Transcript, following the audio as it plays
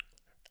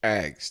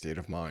Ag State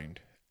of Mind,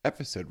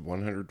 episode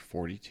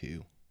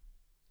 142.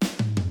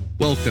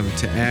 Welcome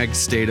to Ag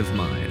State of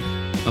Mind,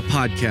 a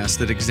podcast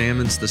that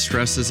examines the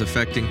stresses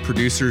affecting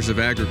producers of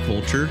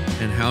agriculture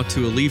and how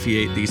to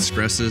alleviate these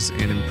stresses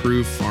and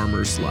improve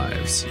farmers'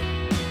 lives.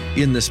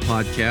 In this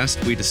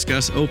podcast, we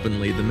discuss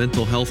openly the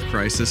mental health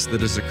crisis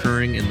that is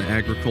occurring in the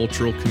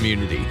agricultural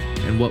community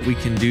and what we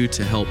can do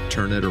to help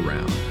turn it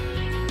around.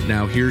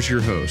 Now here's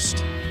your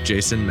host,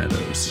 Jason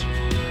Meadows.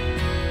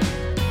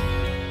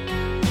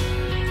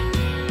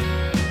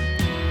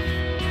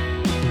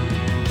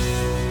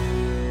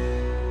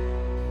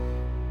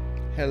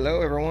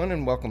 Hello, everyone,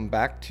 and welcome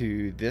back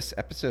to this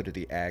episode of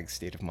the Ag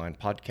State of Mind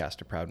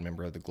podcast, a proud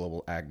member of the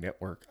Global Ag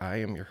Network.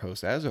 I am your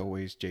host, as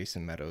always,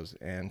 Jason Meadows,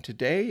 and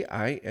today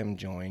I am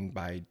joined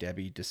by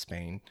Debbie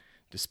Despain.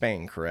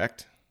 Despain,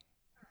 correct?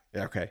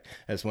 Okay,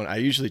 that's when I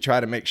usually try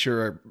to make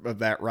sure of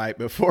that right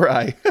before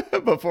I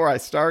before I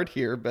start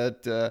here,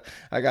 but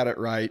I got it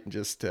right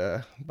just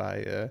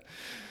by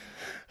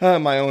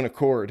my own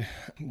accord.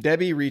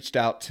 Debbie reached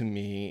out to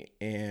me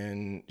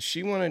and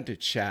she wanted to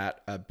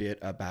chat a bit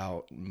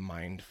about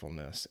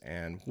mindfulness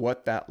and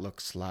what that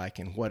looks like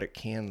and what it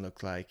can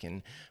look like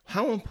and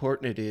how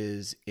important it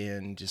is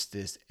in just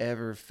this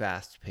ever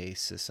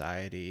fast-paced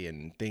society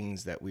and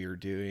things that we are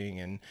doing.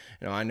 And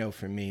I know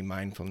for me,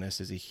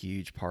 mindfulness is a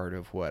huge part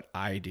of what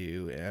I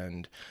do,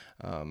 and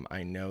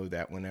I know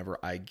that whenever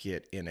I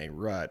get in a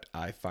rut,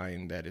 I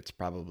find that it's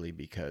probably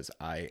because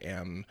I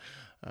am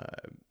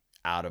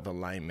out of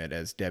alignment,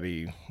 as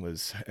Debbie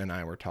and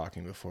I were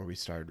talking before we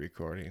started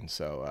recording.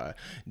 So,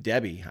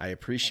 Debbie, I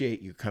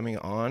appreciate you coming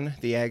on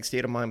the Ag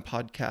State of Mind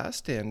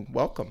podcast, and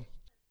welcome.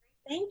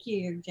 Thank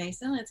you,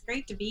 Jason. It's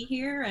great to be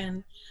here,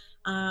 and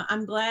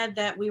I'm glad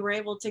that we were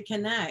able to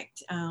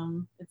connect.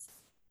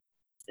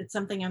 It's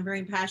something I'm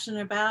very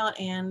passionate about,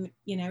 and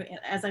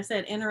as I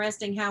said,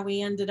 interesting how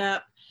we ended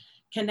up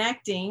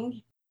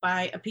connecting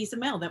by a piece of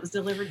mail that was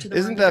delivered to the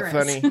Isn't wrong that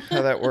address. funny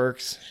how that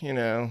works?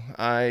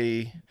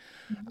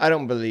 I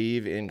don't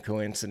believe in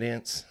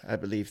coincidence. I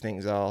believe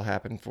things all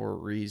happen for a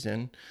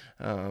reason.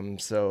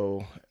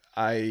 So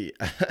I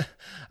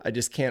I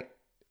just can't.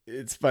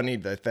 It's funny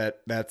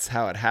that's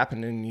how it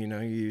happened. And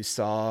you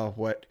saw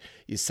what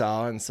you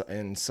saw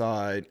and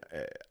saw it.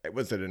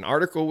 Was it an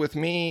article with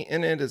me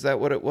in it? Is that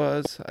what it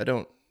was? I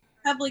don't.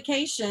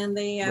 Publication,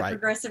 the Right.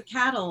 Progressive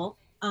Cattle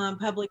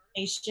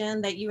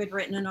publication that you had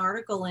written an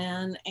article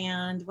in,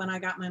 and when I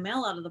got my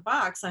mail out of the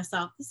box, I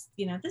thought,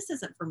 this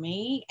isn't for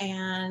me,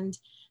 and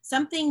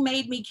something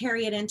made me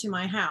carry it into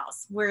my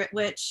house,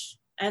 which,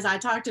 as I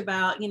talked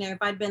about, if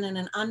I'd been in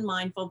an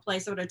unmindful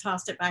place, I would have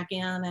tossed it back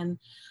in and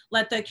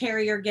let the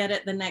carrier get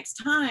it the next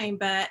time.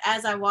 But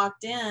as I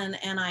walked in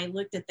and I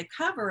looked at the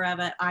cover of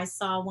it, I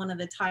saw one of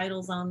the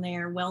titles on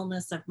there,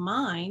 Wellness of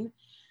Mind,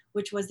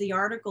 which was the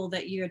article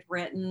that you had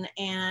written.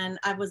 And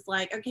I was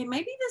like, okay,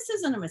 maybe this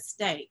isn't a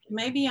mistake.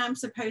 Maybe I'm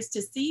supposed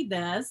to see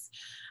this.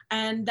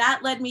 And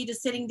that led me to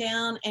sitting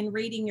down and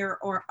reading your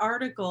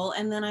article.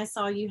 And then I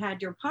saw you had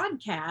your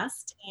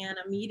podcast and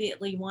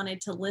immediately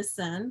wanted to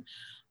listen.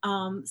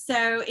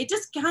 So it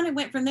just kind of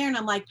went from there. And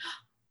I'm like,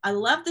 I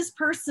love this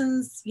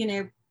person's,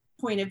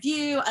 point of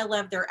view. I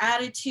love their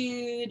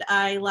attitude.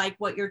 I like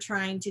what you're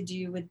trying to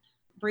do with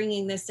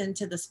bringing this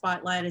into the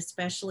spotlight,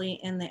 especially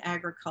in the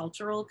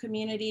agricultural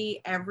community.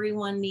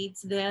 Everyone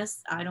needs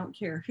this. I don't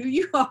care who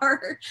you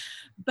are,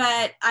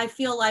 but I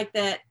feel like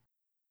that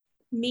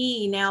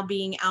me now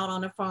being out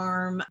on a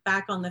farm,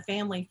 back on the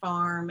family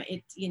farm,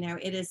 it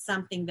is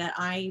something that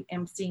I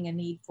am seeing a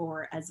need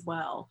for as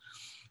well.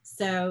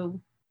 So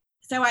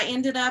I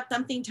ended up,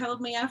 something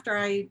told me after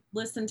I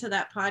listened to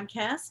that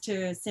podcast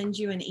to send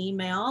you an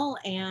email.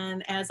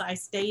 And as I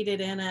stated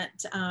in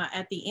it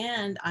at the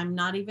end, I'm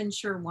not even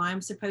sure why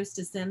I'm supposed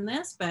to send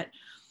this, but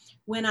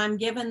when I'm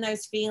given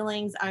those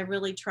feelings, I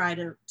really try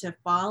to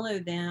follow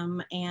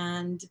them.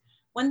 And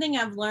one thing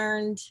I've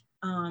learned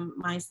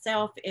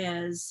myself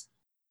is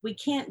we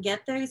can't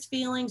get those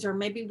feelings, or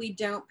maybe we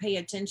don't pay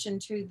attention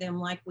to them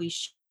like we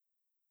should.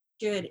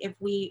 If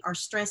we are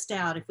stressed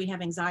out, if we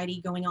have anxiety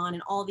going on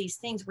and all these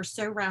things, we're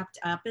so wrapped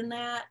up in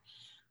that,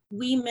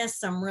 we miss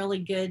some really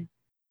good,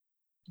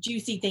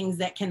 juicy things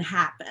that can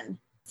happen.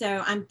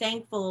 So I'm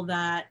thankful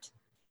that,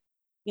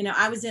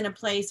 I was in a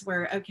place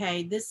where,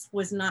 okay, this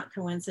was not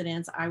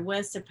coincidence. I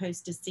was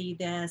supposed to see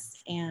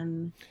this,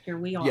 and here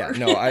we are. Yeah,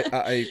 no,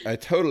 I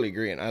totally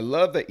agree. And I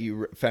love that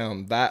you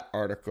found that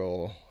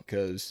article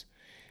because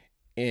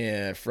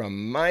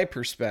from my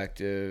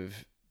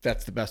perspective,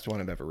 that's the best one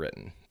I've ever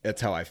written.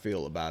 That's how I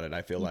feel about it.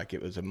 I feel like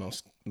it was the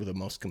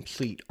most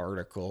complete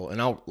article, and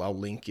I'll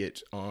link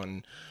it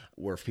on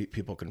where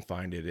people can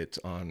find it. It's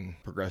on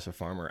Progressive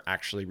Farmer.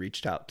 Actually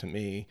reached out to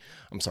me.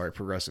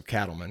 Progressive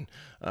Cattleman,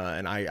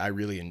 and I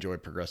really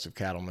enjoyed Progressive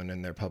Cattleman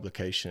and their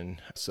publication.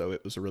 So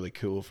it was really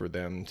cool for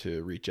them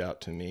to reach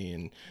out to me,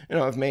 and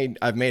I've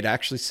made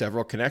actually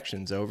several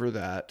connections over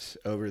that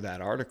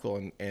article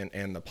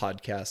and the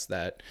podcast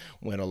that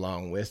went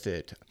along with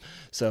it.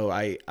 So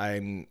I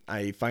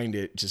find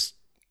it just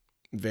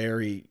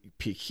very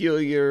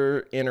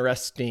peculiar,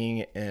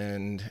 interesting,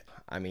 and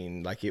I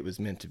mean, like it was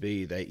meant to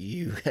be that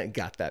you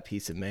got that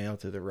piece of mail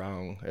to the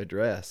wrong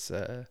address.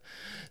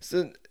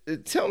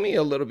 Tell me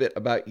a little bit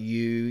about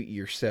you,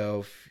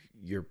 yourself,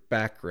 your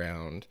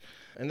background,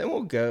 and then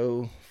we'll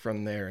go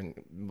from there and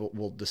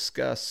we'll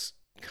discuss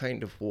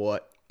kind of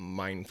what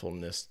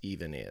mindfulness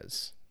even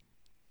is.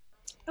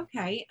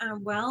 Okay.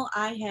 Well,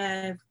 I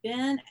have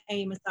been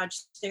a massage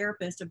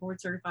therapist, a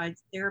board certified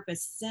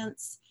therapist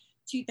since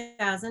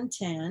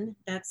 2010.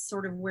 That's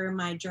sort of where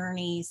my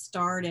journey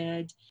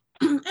started.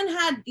 And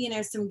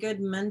had, some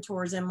good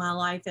mentors in my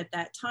life at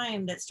that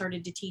time that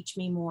started to teach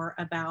me more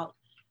about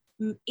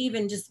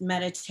even just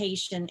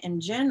meditation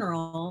in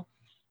general.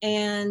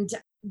 And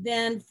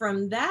then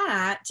from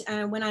that,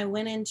 when I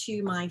went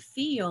into my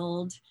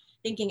field,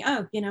 thinking,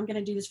 oh, I'm going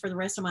to do this for the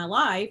rest of my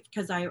life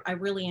because I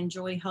really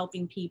enjoy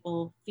helping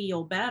people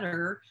feel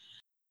better.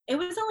 It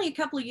was only a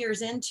couple of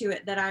years into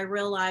it that I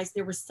realized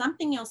there was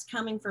something else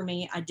coming for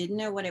me. I didn't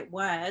know what it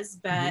was,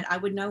 but I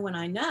would know when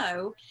I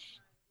know.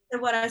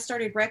 And what I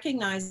started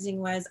recognizing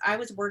was I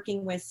was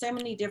working with so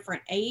many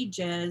different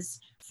ages,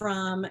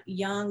 from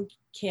young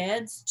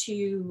kids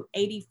to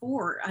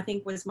 84, I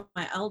think was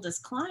my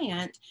eldest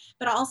client.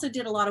 But I also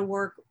did a lot of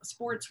work,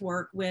 sports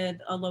work, with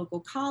a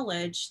local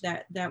college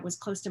that was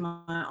close to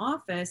my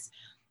office.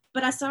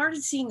 But I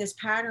started seeing this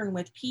pattern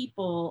with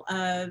people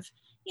of,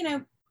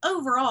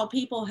 overall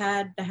people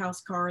had the house,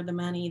 car, the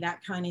money,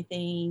 that kind of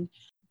thing.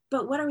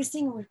 But what I was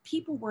seeing were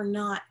people were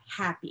not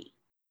happy.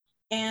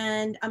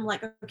 And I'm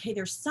like, okay,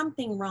 there's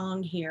something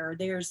wrong here.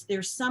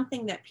 There's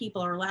something that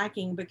people are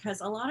lacking,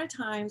 because a lot of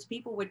times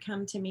people would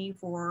come to me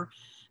for,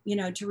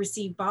 to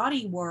receive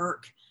body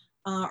work,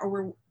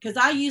 or because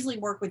I usually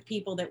work with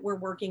people that we're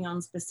working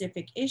on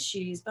specific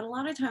issues, but a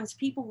lot of times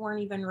people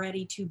weren't even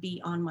ready to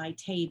be on my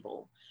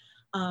table.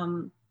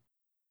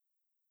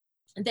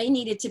 They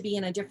needed to be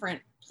in a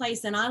different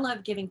place. And I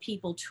love giving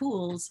people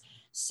tools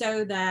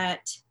so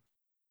that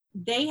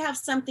they have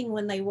something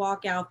when they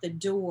walk out the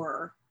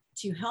door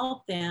to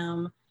help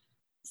them,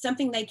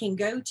 something they can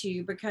go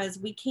to, because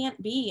we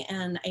can't be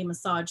in a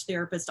massage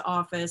therapist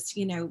office,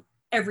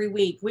 every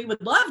week. We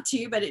would love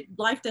to, but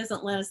life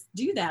doesn't let us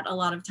do that a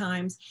lot of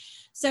times.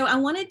 So I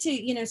wanted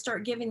to,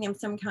 start giving them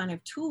some kind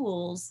of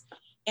tools.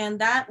 And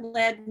that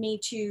led me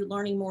to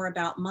learning more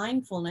about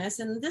mindfulness.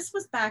 And this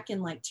was back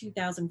in like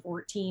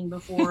 2014,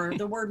 before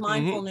the word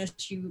mindfulness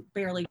you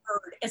barely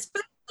heard,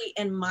 especially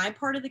in my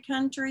part of the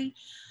country.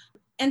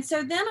 And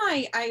so then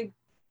I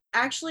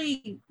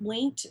actually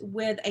linked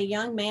with a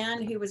young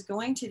man who was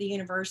going to the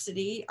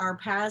university. Our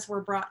paths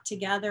were brought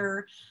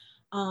together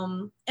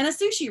in a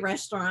sushi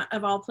restaurant,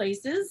 of all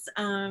places.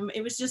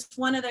 It was just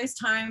one of those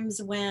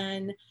times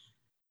when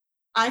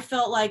I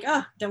felt like,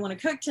 oh, don't want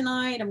to cook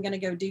tonight. I'm going to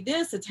go do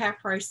this. It's half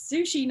price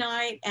sushi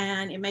night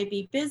and it may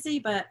be busy,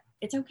 but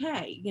it's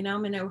okay.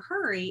 I'm in no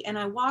hurry. And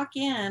I walk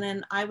in,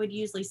 and I would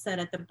usually sit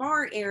at the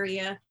bar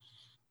area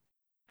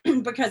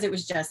because it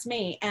was just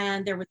me.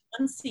 And there was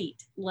one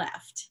seat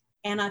left.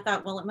 And I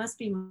thought, well, it must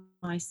be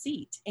my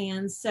seat.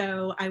 And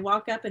so I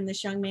walk up, and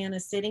this young man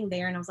is sitting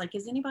there, and I was like,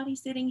 is anybody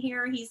sitting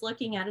here? He's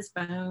looking at his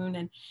phone,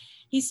 and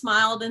he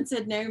smiled and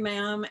said, no,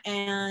 ma'am.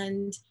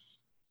 And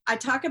I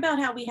talk about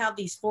how we have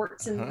these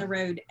forks in the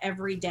road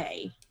every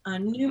day,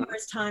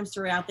 numerous times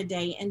throughout the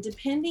day. And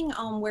depending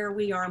on where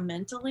we are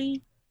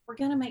mentally, we're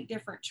going to make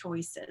different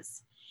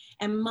choices.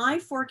 And my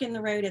fork in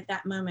the road at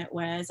that moment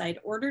was, I'd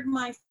ordered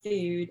my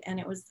food, and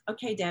it was,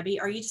 okay, Debbie,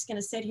 are you just going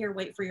to sit here,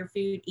 wait for your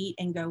food, eat,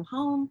 and go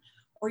home?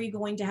 Or are you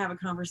going to have a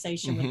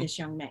conversation with this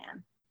young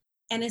man?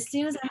 And as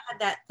soon as I had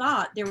that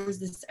thought, there was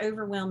this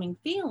overwhelming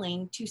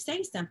feeling to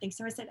say something.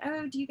 So I said,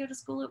 oh, do you go to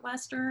school at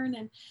Western?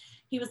 And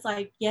he was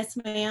like, yes,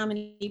 ma'am. And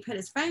he put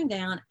his phone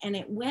down, and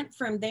it went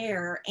from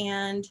there.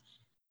 And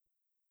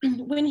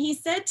when he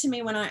said to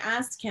me, when I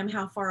asked him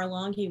how far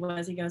along he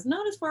was, he goes,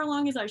 not as far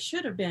along as I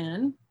should have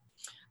been.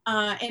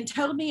 And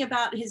told me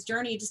about his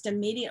journey, just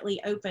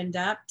immediately opened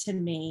up to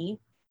me,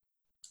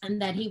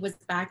 and that he was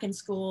back in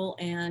school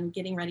and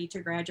getting ready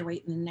to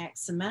graduate in the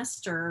next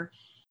semester.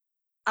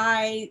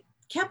 I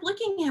kept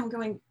looking at him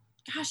going,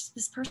 gosh,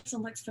 this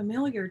person looks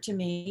familiar to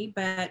me,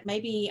 but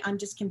maybe I'm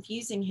just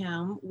confusing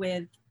him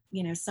with,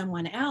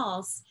 someone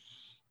else.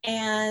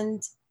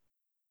 And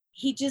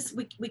he just,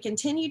 we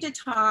continued to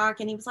talk,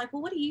 and he was like,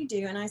 well, what do you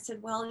do? And I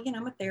said, well,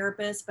 I'm a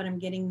therapist, but I'm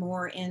getting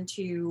more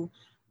into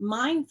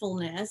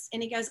mindfulness.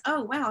 And he goes,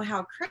 oh, wow,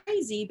 how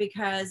crazy,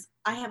 because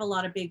I have a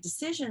lot of big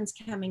decisions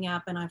coming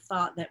up, and I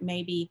thought that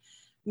maybe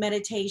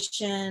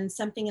meditation,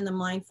 something in the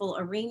mindful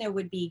arena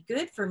would be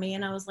good for me.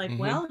 And I was like,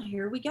 well,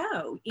 here we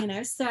go,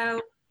 so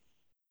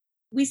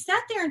we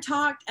sat there and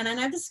talked. And I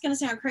know this is going to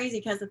sound crazy,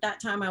 because at that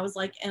time I was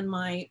like in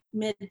my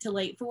mid to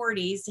late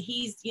 40s.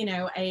 He's,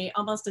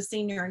 almost a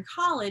senior in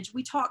college.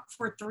 We talked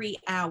for 3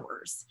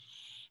 hours.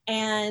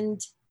 And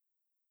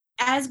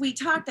as we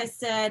talked, I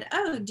said,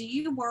 oh, do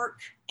you work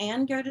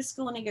and go to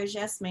school? And he goes,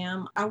 yes,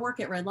 ma'am. I work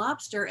at Red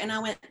Lobster. And I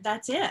went,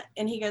 that's it.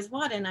 And he goes,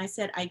 what? And I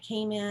said, I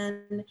came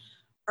in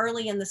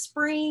early in the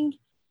spring.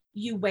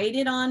 You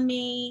waited on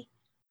me.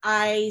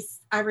 I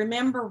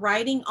remember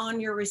writing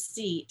on your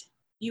receipt,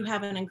 you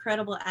have an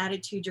incredible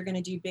attitude. You're going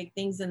to do big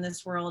things in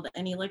this world.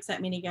 And he looks at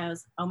me and he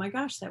goes, oh my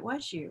gosh, that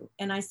was you.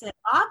 And I said,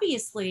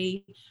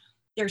 obviously,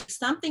 there's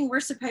something we're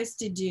supposed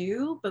to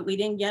do, but we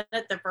didn't get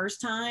it the first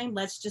time.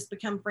 Let's just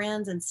become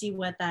friends and see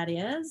what that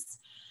is.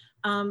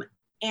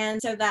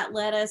 And so that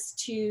led us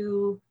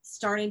to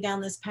starting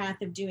down this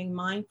path of doing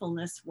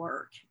mindfulness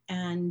work.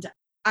 And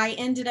I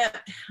ended up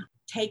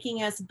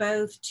taking us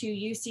both to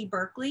UC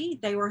Berkeley.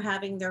 They were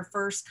having their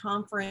first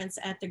conference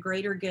at the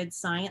Greater Good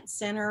Science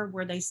Center,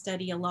 where they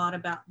study a lot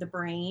about the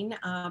brain,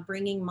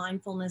 bringing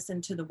mindfulness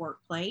into the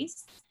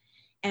workplace.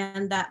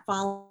 And that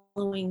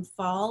following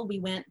fall, we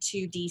went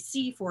to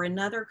DC for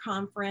another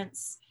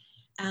conference.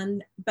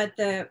 But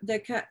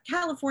the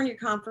California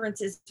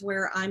conference is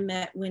where I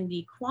met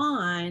Wendy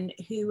Kwan,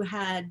 who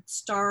had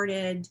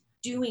started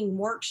doing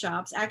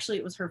workshops. Actually,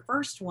 it was her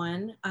first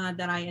one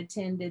that I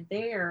attended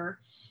there.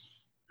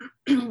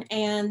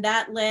 And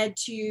that led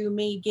to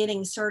me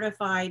getting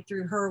certified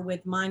through her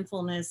with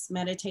mindfulness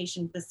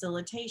meditation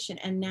facilitation.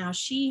 And now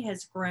she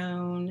has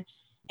grown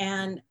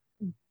and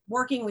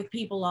working with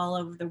people all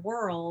over the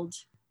world.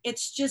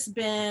 It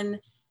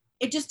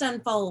just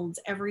unfolds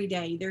every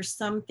day. There's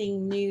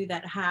something new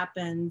that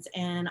happens.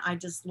 And I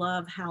just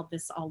love how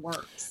this all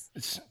works.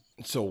 It's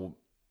so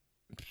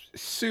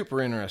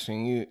super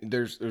interesting.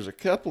 There's a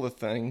couple of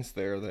things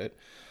there that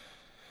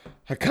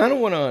I kind of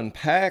want to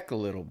unpack a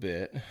little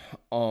bit.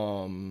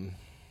 Okay.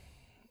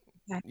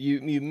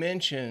 You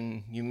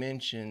mentioned,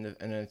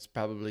 and it's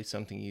probably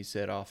something you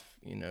said off,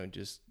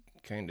 just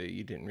kind of,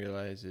 you didn't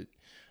realize it,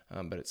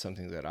 but it's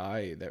something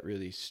that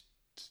really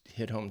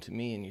hit home to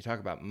me. And you talk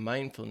about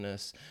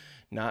mindfulness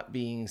not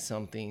being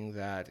something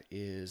that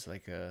is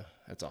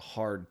that's a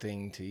hard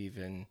thing to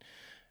even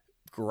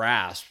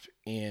grasp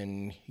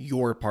in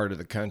your part of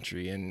the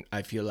country. And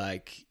I feel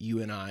like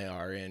you and I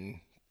are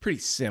in pretty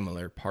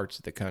similar parts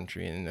of the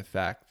country, and the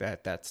fact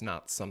that that's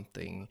not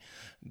something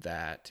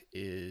that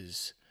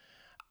is,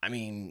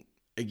 again,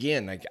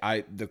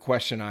 the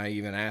question I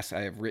even asked,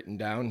 I have written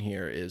down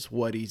here, is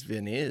what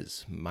even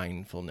is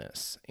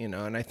mindfulness? And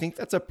I think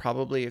that's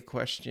probably a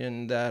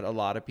question that a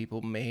lot of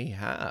people may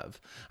have.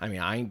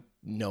 I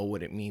know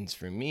what it means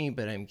for me,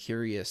 but I'm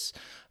curious,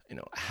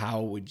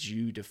 how would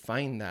you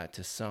define that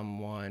to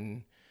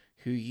someone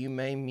who you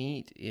may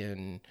meet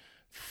in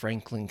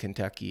Franklin,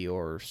 Kentucky,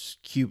 or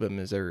Cuba,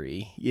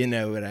 Missouri? You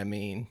know what I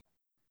mean?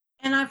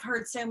 And I've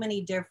heard so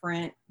many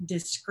different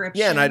descriptions.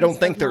 Yeah, and I don't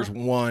think there's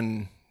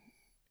one.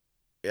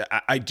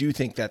 I do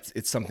think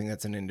it's something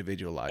that's an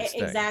individualized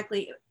thing.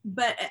 Exactly.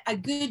 But a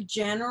good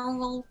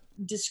general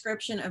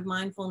description of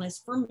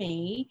mindfulness for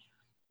me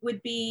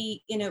would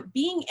be,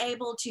 being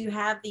able to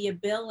have the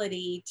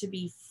ability to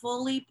be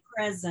fully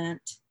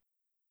present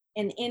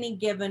in any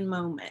given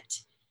moment,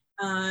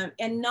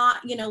 and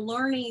not,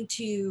 learning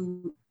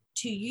to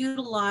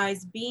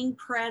utilize being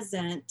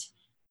present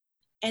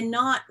and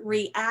not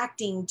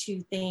reacting to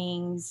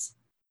things,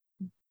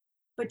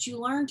 but you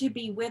learn to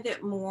be with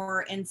it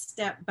more and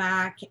step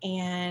back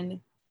and,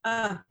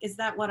 is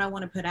that what I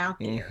want to put out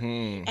there?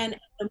 Mm-hmm. And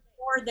the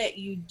more that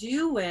you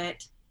do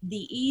it,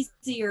 the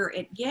easier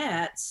it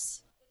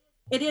gets.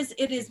 It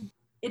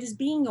is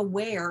being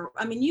aware.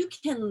 You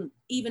can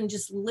even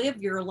just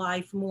live your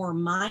life more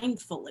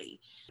mindfully.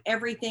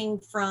 Everything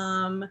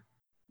from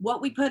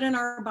what we put in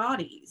our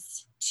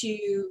bodies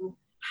to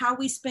how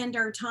we spend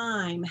our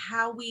time,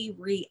 how we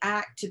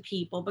react to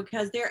people,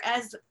 because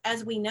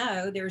as we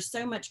know, there's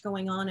so much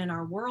going on in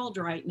our world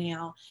right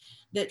now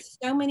that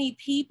so many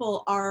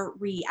people are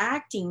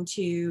reacting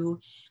to.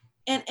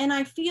 And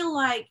I feel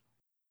like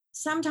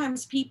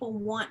sometimes people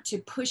want to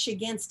push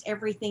against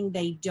everything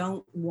they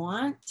don't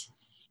want.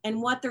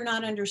 And what they're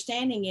not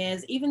understanding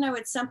is, even though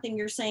it's something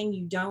you're saying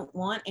you don't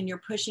want and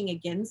you're pushing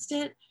against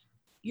it,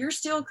 you're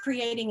still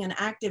creating an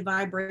active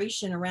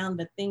vibration around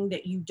the thing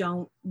that you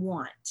don't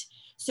want.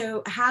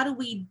 So how do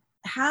we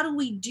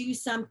do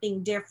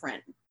something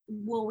different?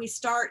 Well, we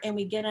start and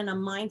we get in a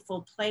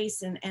mindful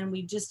place and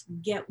we just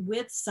get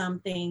with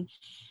something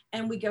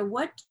and we go,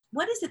 what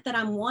is it that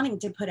I'm wanting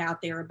to put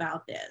out there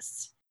about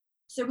this?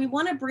 So we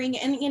want to bring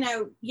in,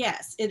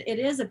 yes, it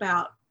is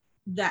about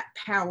that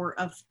power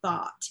of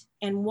thought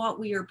and what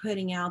we are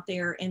putting out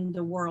there in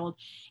the world.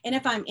 And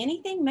if I'm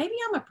anything, maybe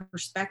I'm a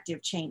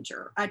perspective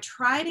changer. I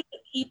try to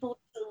get people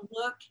to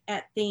look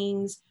at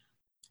things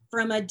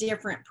from a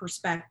different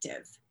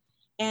perspective.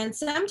 And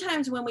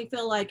sometimes when we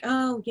feel like,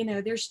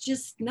 there's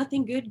just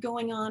nothing good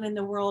going on in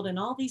the world and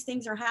all these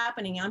things are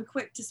happening, I'm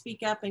quick to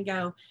speak up and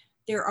go,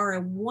 there are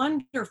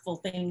wonderful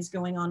things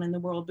going on in the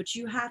world, but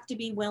you have to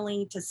be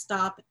willing to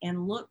stop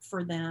and look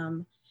for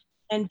them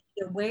and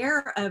be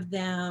aware of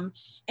them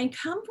and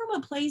come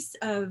from a place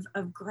of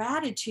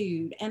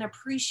gratitude and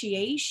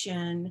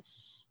appreciation.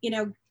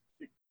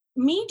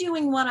 Me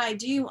doing what I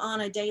do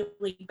on a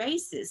daily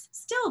basis,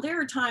 still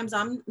there are times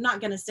I'm not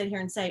going to sit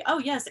here and say, oh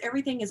yes,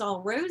 everything is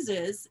all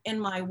roses in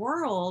my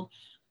world,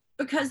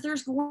 because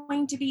there's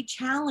going to be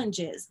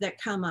challenges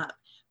that come up.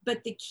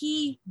 But the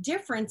key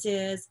difference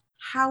is,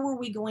 how are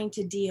we going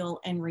to deal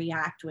and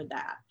react with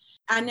that?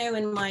 I know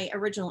in my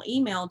original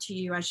email to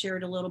you, I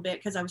shared a little bit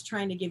because I was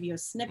trying to give you a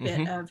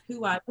snippet of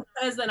who I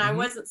was, and I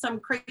wasn't some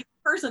crazy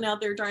person out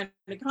there trying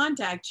to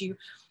contact you.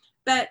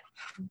 But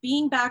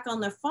being back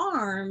on the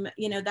farm,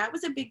 that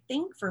was a big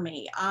thing for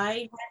me.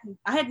 I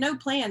had no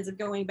plans of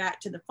going back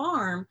to the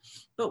farm,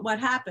 but what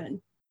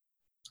happened?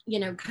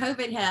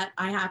 COVID hit.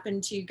 I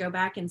happened to go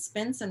back and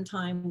spend some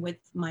time with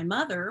my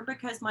mother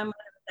because my mother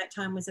at that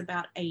time was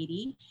about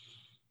 80.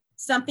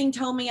 Something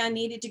told me I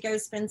needed to go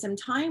spend some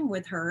time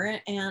with her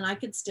and I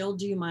could still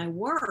do my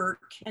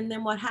work. And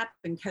then what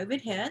happened? COVID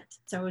hit.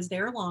 So I was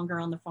there longer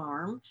on the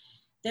farm.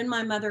 Then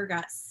my mother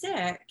got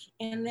sick,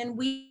 and then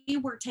we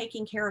were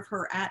taking care of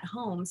her at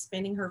home,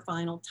 spending her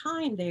final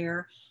time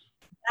there.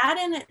 That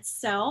in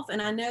itself,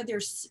 and I know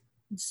there's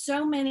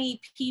so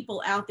many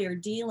people out there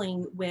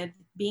dealing with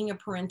being a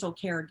parental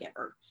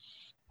caregiver.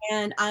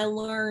 And I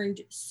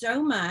learned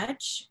so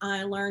much.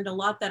 I learned a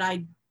lot that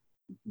I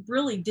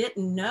really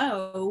didn't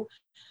know,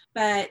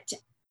 but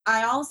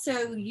I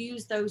also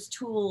used those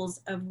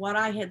tools of what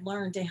I had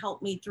learned to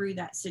help me through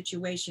that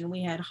situation.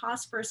 We had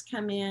hospice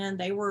come in.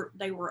 They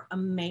were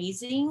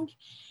amazing.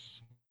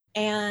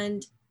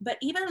 But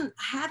even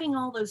having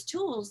all those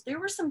tools, there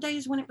were some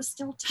days when it was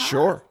still tough.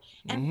 Sure.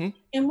 And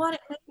what it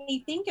made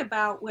me think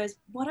about was,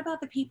 what about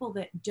the people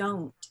that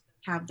don't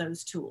have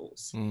those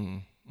tools?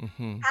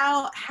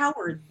 How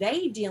are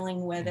they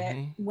dealing with it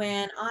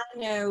when I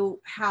know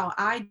how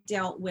I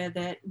dealt with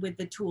it with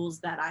the tools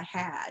that I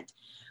had?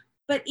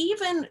 But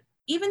even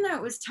though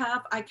it was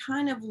tough, I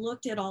kind of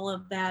looked at all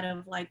of that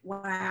of like,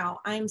 wow,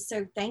 I'm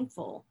so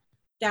thankful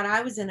that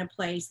I was in a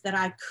place that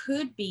I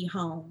could be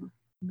home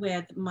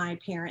with my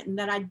parent and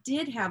that I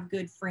did have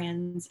good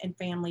friends and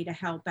family to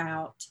help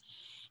out.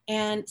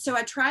 And so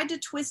I tried to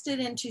twist it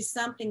into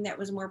something that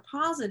was more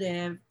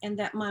positive, and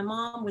that my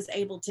mom was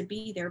able to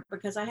be there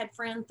because I had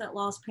friends that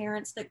lost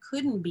parents that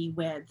couldn't be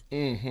with.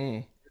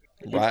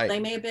 Right. They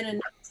may have been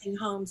in nursing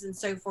homes and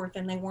so forth,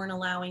 and they weren't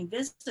allowing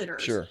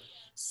visitors. Sure.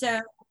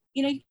 So,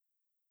 you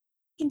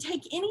can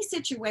take any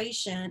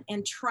situation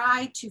and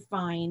try to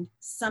find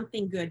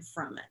something good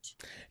from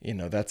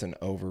it. That's an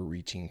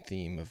overreaching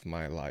theme of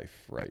my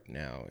life right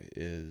now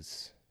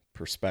is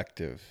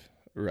perspective,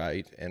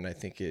 right? And I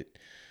think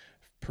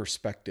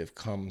perspective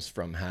comes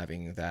from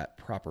having that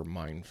proper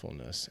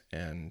mindfulness.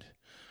 And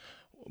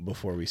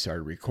before we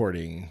started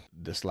recording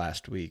this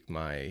last week,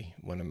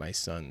 one of my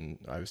son,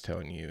 I was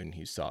telling you, and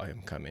you saw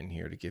him come in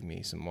here to give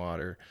me some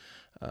water.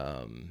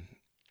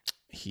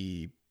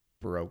 He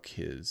broke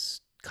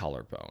his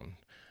collarbone.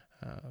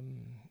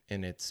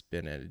 And it's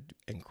been an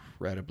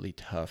incredibly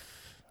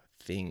tough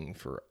thing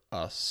for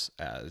us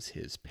as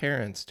his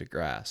parents to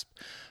grasp.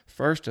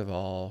 First of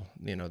all,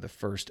 the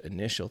first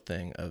initial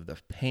thing of the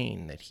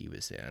pain that he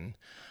was in,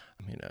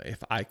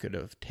 if I could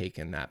have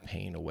taken that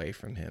pain away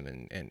from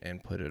him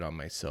and put it on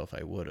myself,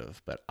 I would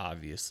have, but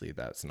obviously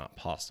that's not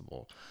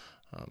possible.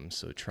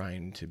 So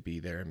trying to be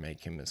there and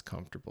make him as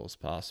comfortable as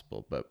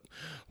possible. But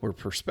where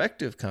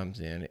perspective comes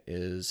in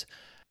is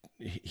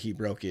he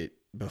broke it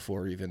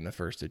before even the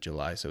 1st of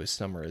July, so his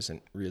summer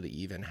isn't really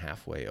even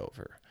halfway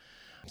over.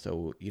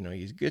 So, you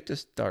get to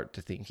start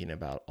to thinking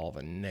about all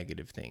the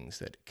negative things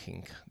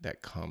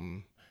that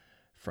come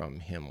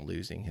from him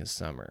losing his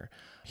summer.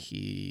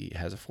 He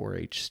has a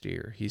 4-H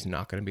steer. He's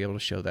not going to be able to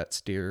show that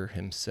steer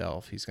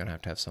himself. He's going to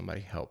have somebody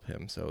help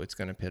him. So it's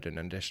going to put an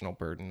additional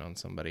burden on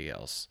somebody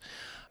else.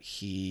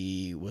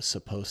 He was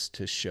supposed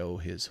to show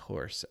his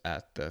horse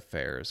at the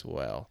fair as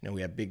well.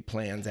 We have big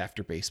plans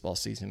after baseball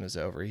season is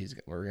over.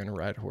 We're going to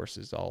ride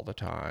horses all the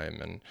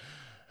time. And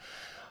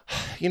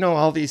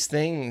all these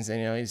things,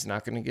 and, he's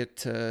not going to get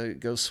to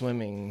go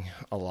swimming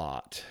a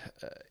lot.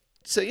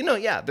 So,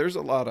 there's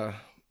a lot of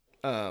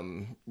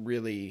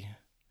really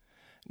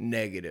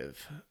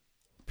negative,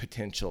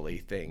 potentially,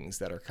 things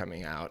that are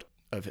coming out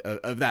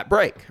of that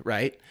break,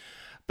 right?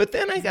 But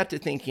then we got to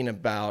thinking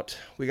about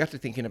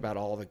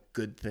all the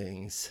good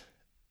things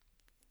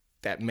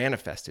that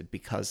manifested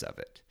because of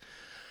it.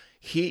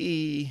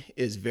 He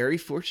is very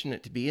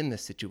fortunate to be in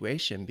this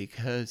situation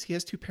because he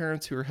has 2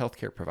 parents who are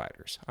healthcare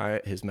providers.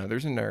 His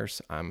mother's a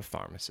nurse. I'm a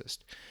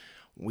pharmacist.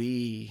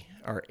 We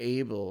are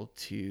able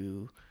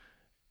to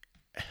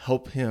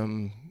help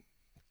him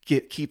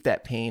keep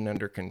that pain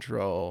under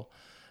control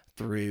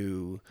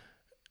through,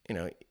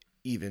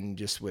 even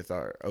just with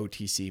our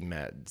OTC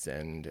meds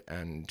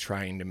and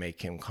trying to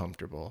make him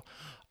comfortable.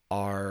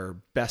 Our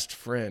best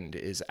friend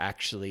is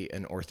actually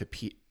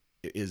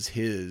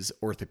his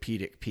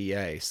orthopedic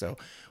PA. So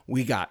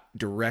we got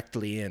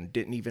directly in,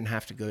 didn't even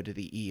have to go to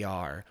the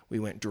ER. We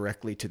went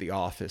directly to the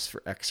office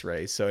for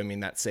x-rays. So,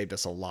 that saved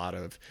us a lot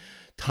of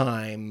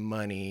time,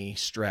 money,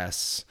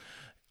 stress,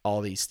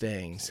 all these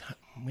things.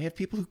 We have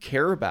people who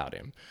care about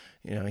him.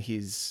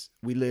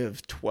 We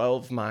live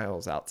 12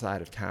 miles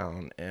outside of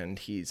town, and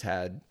he's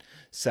had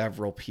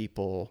several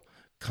people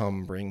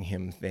come bring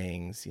him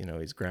things,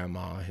 his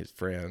grandma, his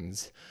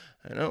friends.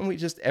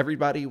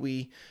 Everybody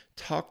we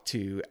talk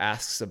to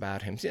asks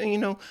about him.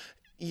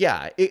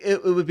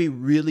 It would be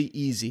really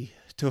easy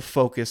to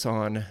focus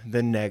on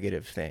the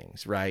negative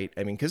things, right?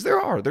 I mean, because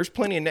there's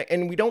plenty of,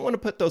 and we don't want to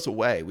put those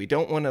away. We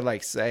don't want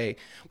to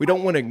we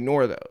don't want to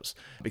ignore those,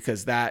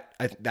 because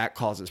that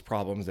causes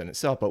problems in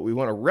itself. But we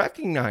want to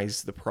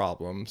recognize the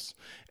problems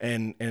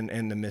and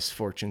the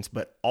misfortunes,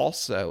 but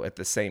also at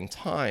the same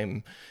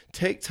time,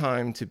 take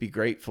time to be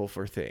grateful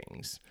for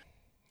things.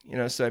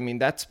 So I mean,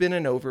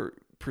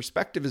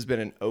 perspective has been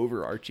an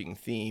overarching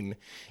theme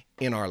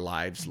in our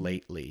lives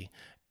lately.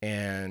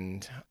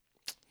 And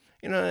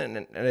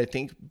and I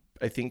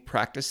think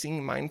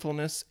practicing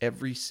mindfulness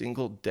every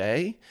single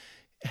day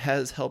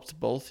has helped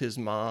both his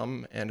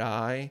mom and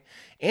I,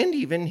 and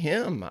even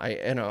him.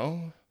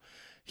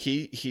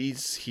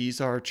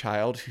 He's our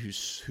child who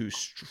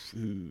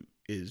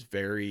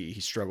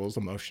struggles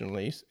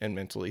emotionally and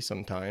mentally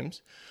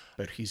sometimes,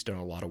 but he's done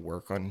a lot of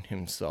work on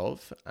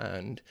himself.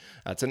 And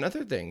that's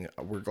another thing.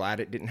 We're glad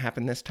it didn't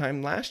happen this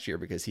time last year,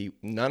 because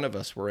none of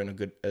us were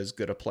in as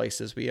good a place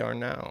as we are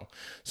now.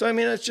 So, I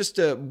mean, it's just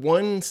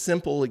one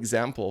simple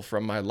example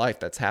from my life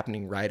that's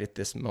happening right at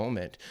this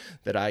moment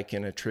that I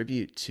can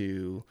attribute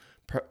to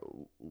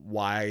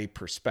why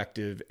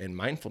perspective and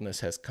mindfulness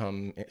has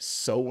come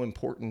so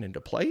important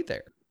into play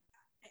there.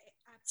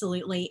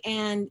 Absolutely.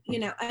 And,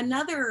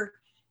 another,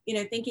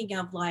 thinking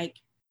of like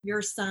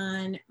your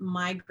son,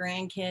 my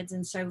grandkids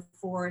and so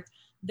forth,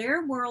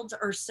 their worlds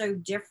are so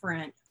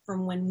different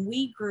from when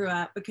we grew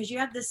up, because you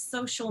have this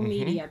social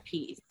media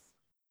piece.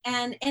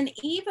 And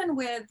even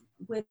with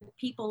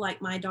people like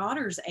my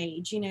daughter's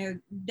age,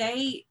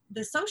 the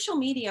social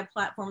media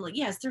platform, like,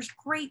 yes, there's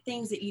great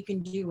things that you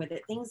can do with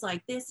it, things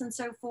like this and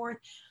so forth.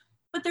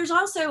 But there's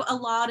also a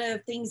lot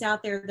of things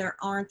out there that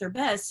aren't their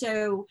best.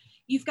 So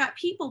you've got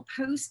people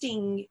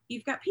posting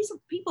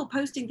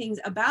things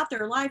about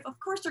their life. Of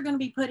course, they're going to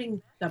be putting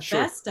the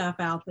best stuff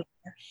out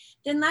there.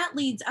 Then that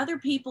leads other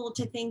people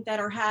to think that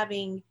are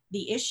having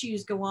the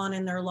issues go on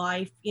in their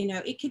life.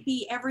 It could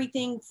be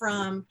everything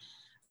from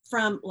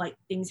like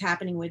things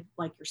happening with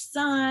like your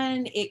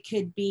son. It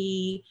could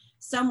be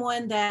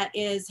someone that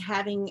is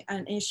having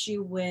an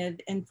issue with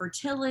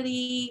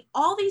infertility,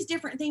 all these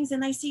different things.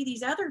 And they see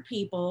these other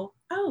people,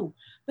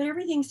 but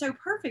everything's so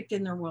perfect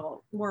in their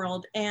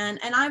world. And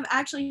I've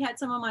actually had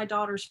some of my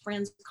daughter's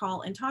friends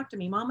call and talk to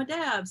me, Mama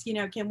Debs,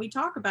 can we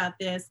talk about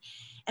this?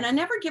 And I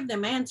never give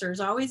them answers.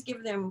 I always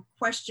give them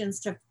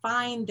questions to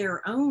find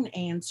their own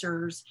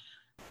answers.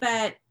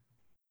 But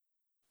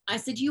I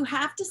said,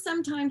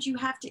 sometimes you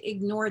have to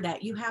ignore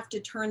that. You have to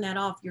turn that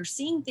off. You're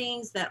seeing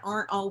things that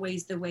aren't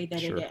always the way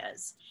that it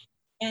is.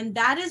 And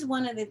that is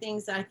one of the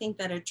things that I think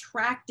that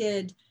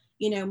attracted,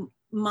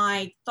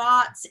 my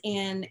thoughts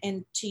and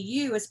to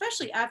you,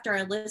 especially after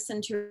I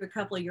listened to a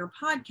couple of your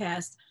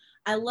podcasts.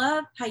 I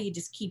love how you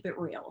just keep it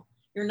real.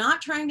 You're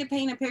not trying to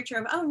paint a picture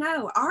of, oh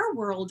no, our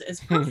world is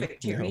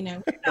perfect here. We've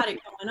got it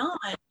going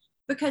on.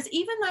 Because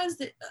even those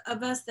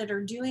of us that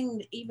are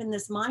doing even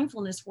this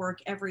mindfulness work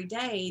every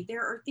day,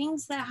 there are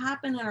things that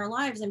happen in our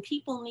lives, and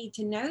people need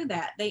to know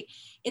that.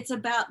 It's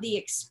about the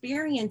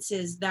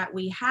experiences that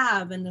we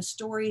have and the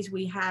stories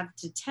we have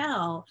to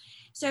tell.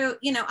 So,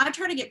 I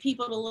try to get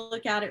people to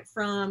look at it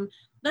from,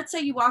 let's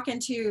say you walk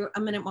into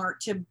a Minute Mart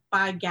to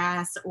buy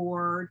gas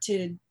or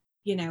to,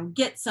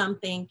 get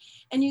something,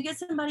 and you get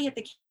somebody at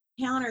the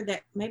counter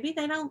that maybe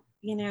they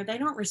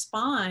don't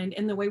respond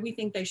in the way we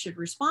think they should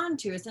respond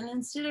to us. And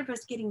instead of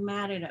us getting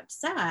mad and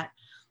upset, I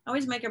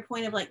always make a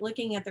point of like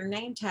looking at their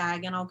name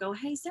tag, and I'll go,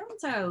 hey,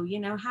 so-and-so,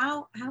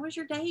 how is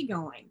your day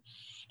going?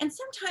 And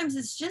sometimes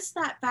it's just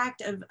that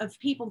fact of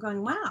people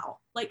going, wow,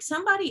 like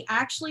somebody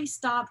actually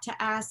stopped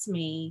to ask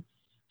me,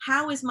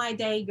 how is my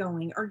day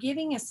going? Or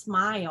giving a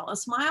smile. A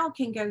smile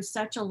can go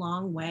such a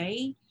long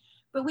way,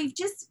 but we've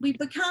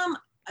become,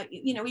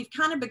 we've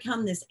kind of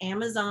become this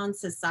Amazon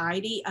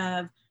society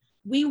of,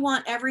 we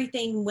want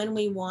everything when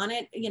we want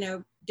it,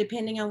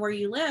 depending on where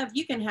you live,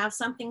 you can have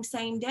something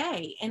same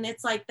day. And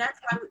it's like, that's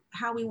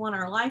how we want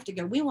our life to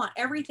go. We want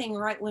everything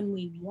right when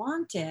we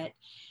want it,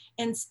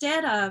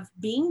 instead of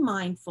being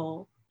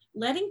mindful,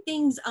 letting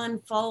things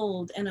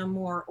unfold in a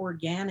more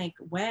organic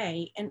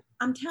way. And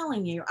I'm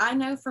telling you, I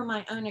know from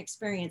my own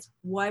experience,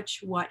 watch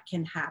what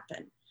can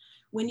happen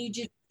when you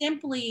just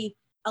simply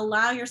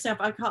allow yourself,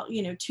 I call,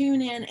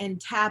 tune in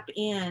and tap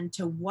in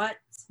to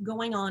what's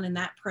going on in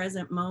that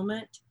present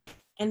moment,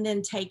 and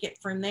then take it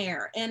from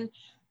there. And,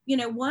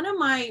 one of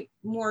my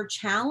more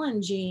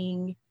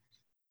challenging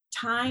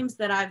times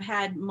that I've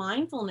had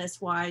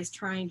mindfulness wise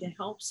trying to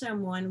help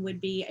someone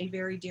would be a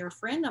very dear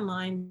friend of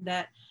mine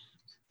that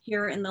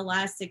here in the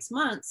last 6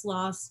 months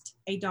lost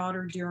a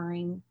daughter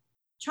during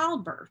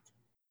childbirth.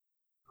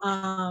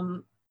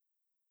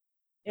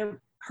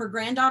 Her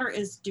granddaughter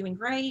is doing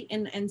great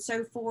and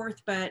so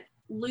forth, but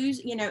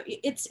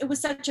it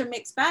was such a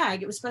mixed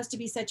bag. It was supposed to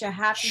be such a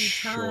happy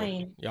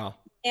time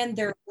in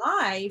their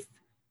life,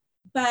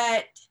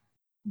 but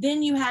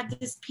then you had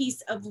this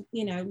piece of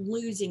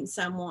losing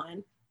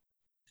someone.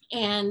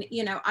 And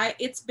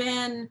it's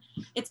been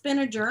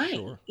a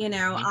journey.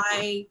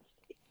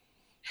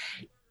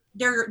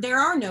 there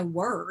are no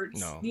words.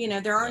 No.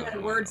 There are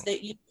no words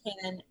that you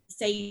can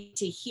say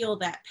to heal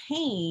that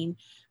pain,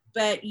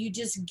 but you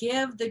just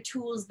give the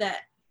tools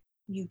that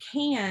you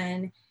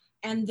can,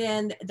 and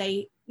then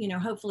they,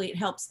 hopefully it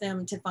helps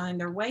them to find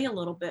their way a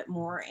little bit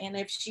more. And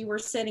if she were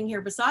sitting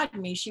here beside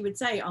me, she would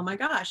say, oh my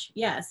gosh,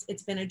 yes,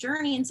 it's been a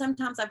journey, and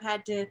sometimes I've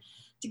had to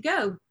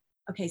go,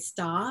 okay,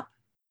 stop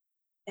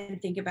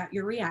and think about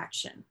your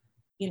reaction.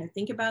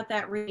 Think about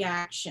that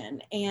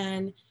reaction.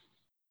 And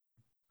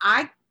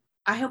I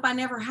hope I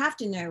never have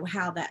to know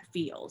how that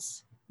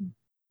feels,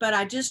 but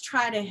I just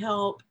try to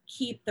help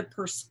keep the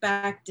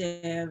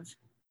perspective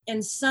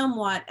in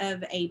somewhat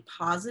of a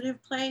positive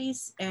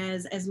place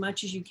as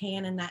much as you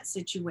can in that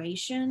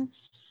situation.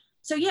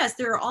 So yes,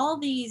 there are all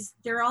these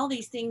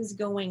things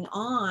going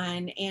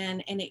on,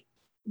 and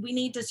we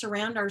need to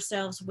surround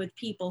ourselves with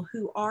people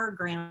who are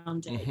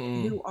grounded,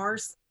 who are,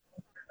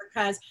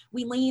 because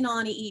we lean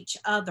on each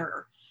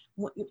other.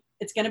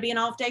 It's going to be an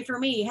off day for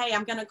me. Hey,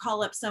 I'm going to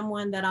call up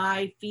someone that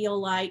I feel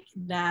like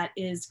that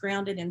is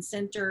grounded and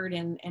centered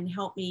and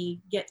help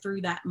me get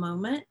through that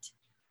moment.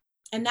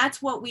 And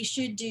that's what we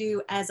should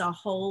do as a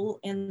whole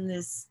in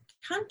this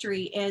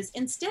country, is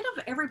instead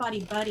of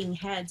everybody butting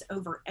heads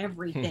over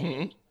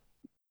everything,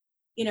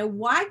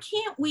 why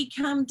can't we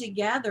come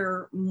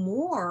together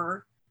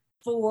more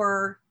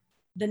for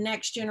the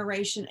next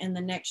generation and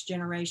the next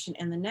generation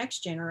and the next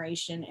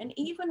generation? And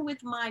even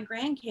with my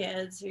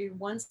grandkids, who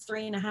one's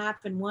 3.5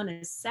 and one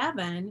is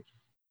 7,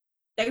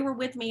 they were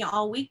with me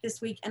all week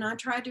this week, and I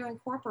tried to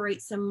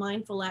incorporate some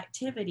mindful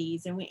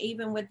activities. And we,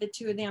 even with the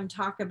two of them,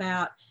 talk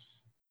about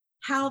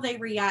how they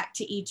react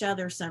to each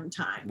other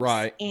sometimes.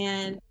 Right.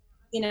 And,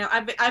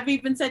 I've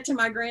even said to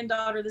my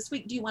granddaughter this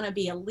week, do you want to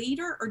be a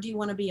leader or do you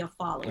want to be a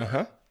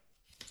follower?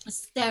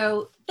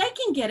 So they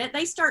can get it.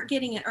 They start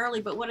getting it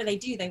early, but what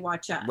do? They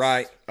watch us.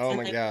 Right. Oh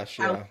my gosh.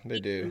 Yeah, they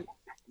do.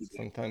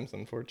 Sometimes,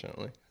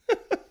 unfortunately.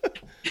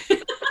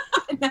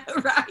 No,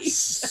 right.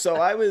 So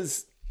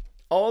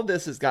all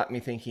this has got me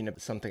thinking of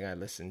something I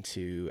listened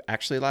to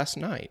actually last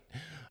night.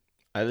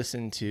 I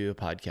listened to a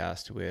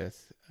podcast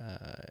with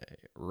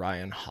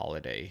Ryan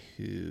Holiday,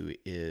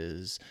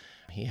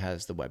 he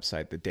has the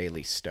website, The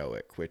Daily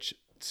Stoic, which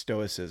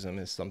Stoicism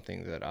is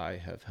something that I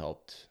have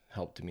helped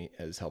me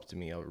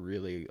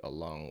a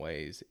long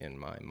ways in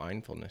my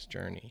mindfulness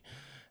journey.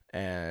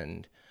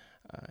 And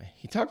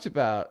he talked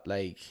about,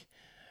 like,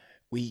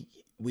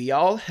 we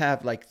all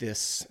have like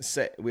this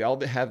certain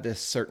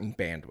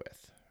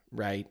bandwidth,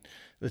 right?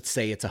 Let's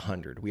say it's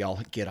 100. We all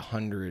get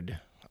 100.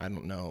 I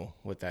don't know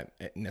what that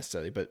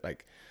necessarily, but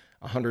like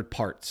 100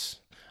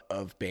 parts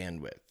of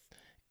bandwidth.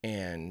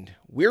 And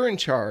we're in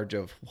charge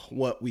of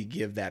what we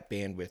give that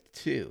bandwidth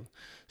to.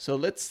 So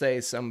let's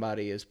say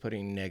somebody is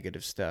putting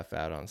negative stuff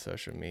out on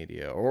social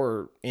media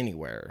or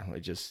anywhere.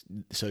 Just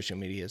social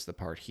media is the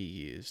part he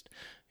used.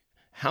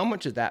 How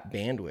much of that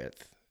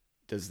bandwidth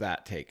does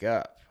that take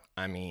up?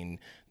 I mean,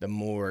 the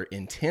more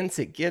intense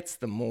it gets,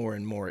 the more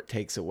and more it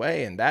takes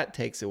away, and that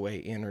takes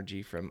away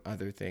energy from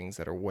other things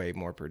that are way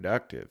more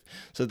productive.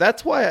 So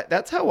that's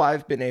how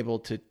I've been able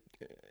to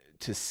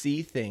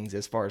see things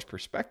as far as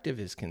perspective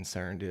is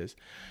concerned.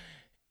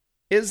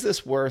 Is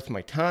this worth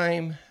my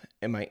time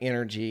and my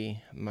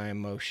energy, my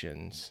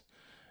emotions,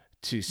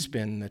 to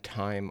spend the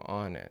time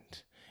on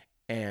it?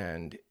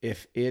 And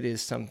if it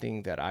is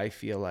something that I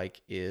feel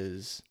like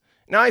is,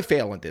 now I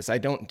fail at this. I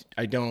don't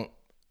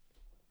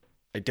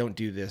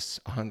do this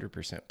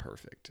 100%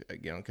 perfect,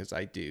 because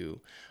I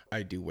do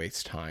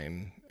waste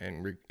time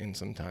and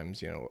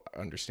sometimes,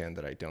 understand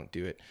that I don't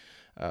do it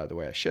the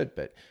way I should.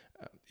 But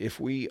if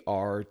we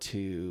are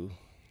to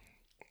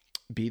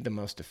be the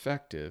most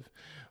effective,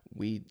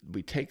 we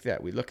take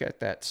that, we look at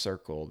that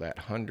circle, that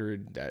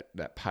 100,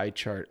 that pie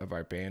chart of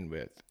our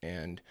bandwidth,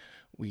 and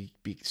we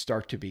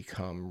start to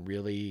become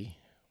really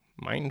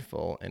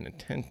mindful and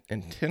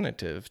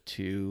attentive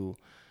to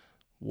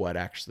what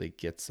actually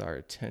gets our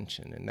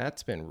attention. And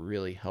that's been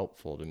really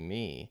helpful to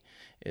me.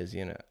 Is,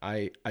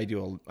 I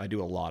do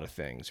a lot of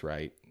things,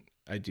 right?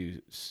 I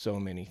do so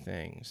many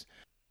things.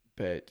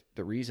 But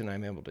the reason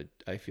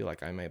I feel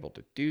like I'm able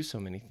to do so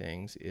many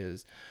things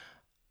is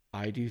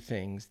I do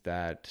things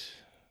that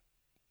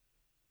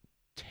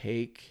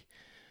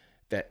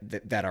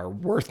that are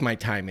worth my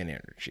time and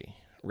energy,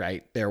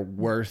 right? They're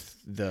worth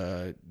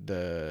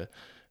the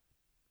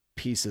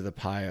piece of the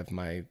pie of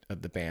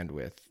the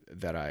bandwidth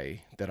that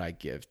I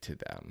give to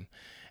them.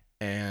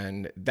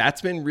 And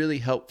that's been really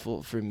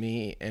helpful for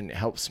me, and it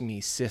helps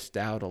me sift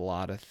out a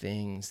lot of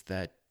things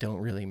that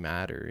don't really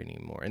matter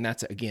anymore. And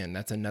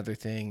that's another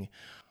thing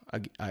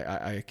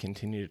I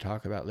continue to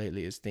talk about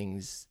lately, is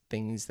things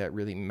that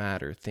really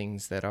matter,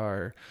 things that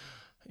are,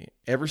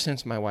 ever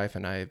since my wife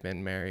and I have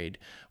been married,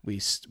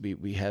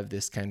 we have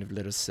this kind of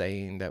little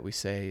saying that we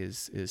say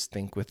is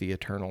think with the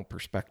eternal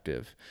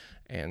perspective.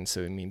 And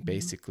so, I mean,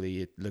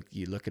 basically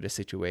you look at a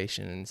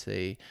situation and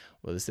say,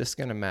 well, is this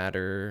going to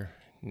matter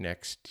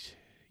next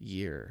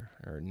year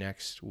or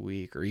next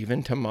week or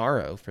even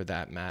tomorrow for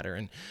that matter?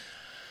 And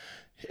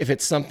If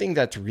it's something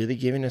that's really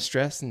giving us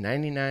stress,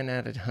 99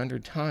 out of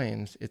 100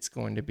 times, it's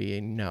going to be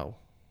a no,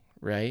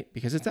 right?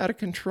 Because it's out of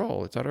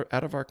control. It's out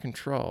of our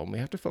control. And we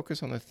have to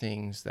focus on the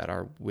things that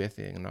are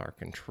within our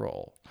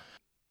control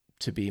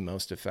to be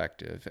most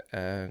effective.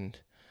 And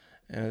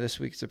this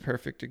week's a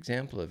perfect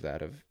example of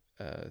that, of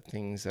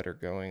things that are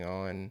going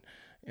on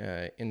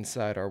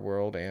inside our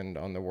world and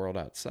on the world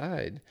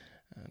outside.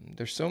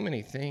 There's so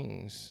many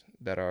things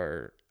that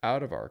are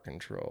out of our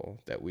control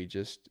that we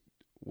just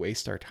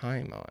waste our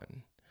time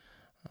on.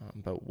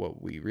 But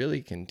what we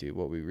really can do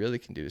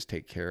is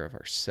take care of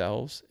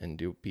ourselves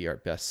and be our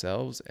best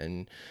selves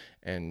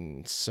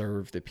and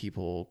serve the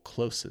people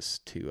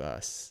closest to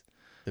us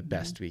the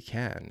best we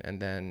can.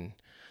 And then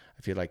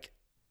I feel like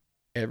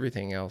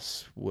everything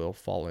else will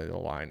fall into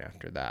line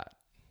after that.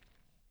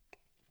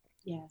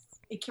 Yes,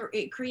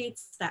 it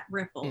creates that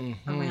ripple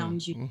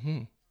around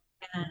you.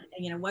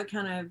 And what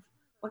kind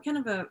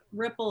of a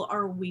ripple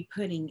are we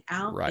putting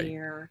out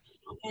there?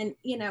 And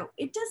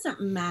it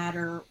doesn't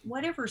matter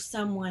whatever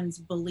someone's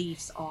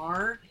beliefs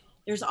are.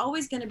 There's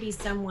always going to be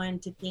someone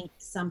to think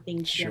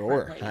something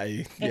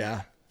differently.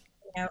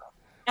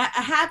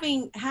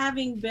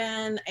 Having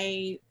been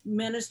a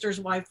minister's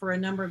wife for a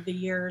number of the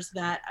years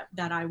that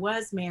I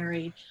was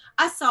married,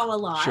 I saw a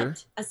lot. Sure.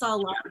 I saw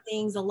a lot of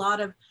things.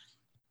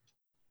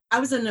 I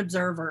was an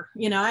observer.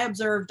 I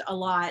observed a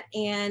lot,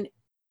 and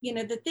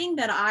the thing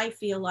that I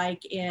feel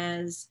like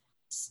is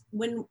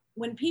when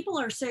people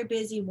are so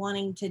busy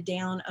wanting to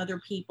down other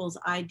people's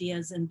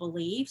ideas and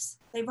beliefs,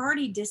 they've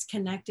already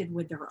disconnected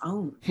with their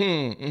own.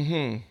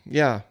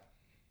 Yeah.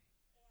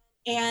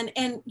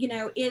 And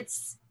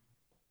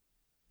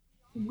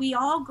we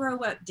all grow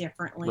up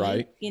differently,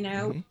 right? We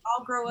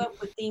all grow up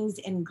with things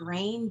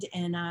ingrained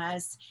in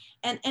us.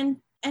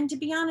 And to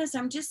be honest,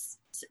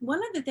 one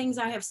of the things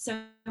I have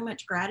so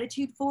much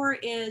gratitude for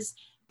is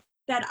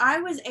that I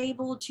was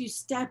able to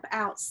step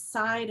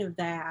outside of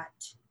that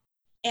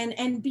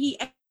and be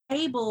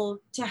able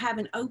to have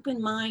an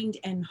open mind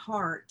and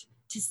heart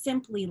to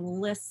simply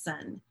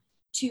listen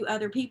to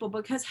other people.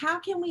 Because how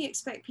can we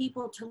expect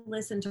people to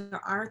listen to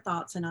our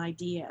thoughts and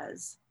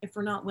ideas if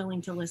we're not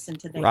willing to listen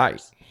to theirs?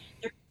 Right.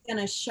 They're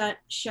going to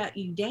shut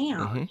you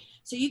down.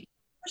 So you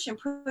can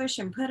push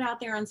and put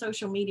out there on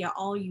social media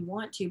all you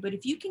want to, but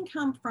if you can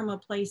come from a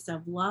place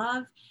of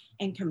love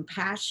and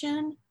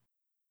compassion,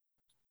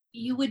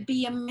 you would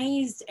be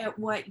amazed at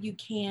what you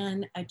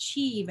can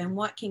achieve and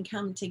what can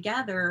come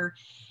together.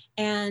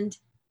 And,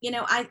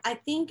 I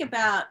think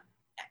about,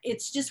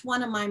 it's just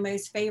one of my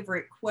most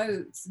favorite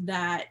quotes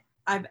that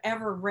I've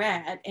ever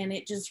read, and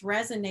it just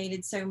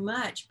resonated so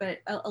much. But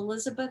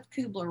Elizabeth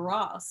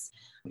Kubler-Ross,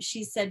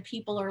 she said,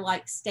 people are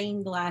like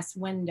stained glass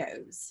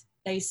windows.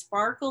 They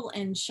sparkle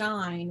and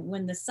shine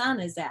when the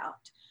sun is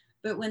out.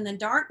 But when the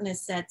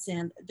darkness sets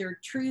in, their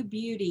true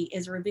beauty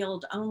is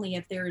revealed only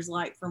if there is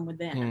light from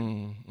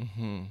within.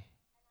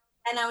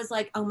 And I was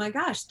like, oh my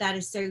gosh, that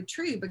is so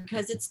true,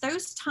 because it's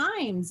those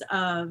times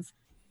of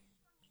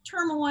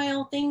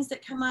turmoil, things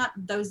that come up,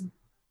 those,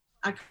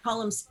 I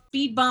call them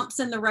speed bumps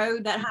in the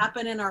road that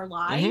happen in our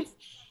life.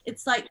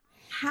 It's like,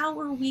 how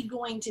are we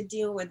going to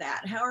deal with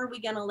that? How are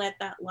we going to let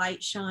that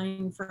light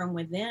shine from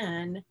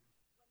within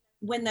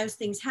when those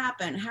things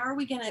happen? How are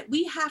we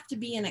we have to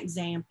be an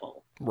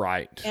example.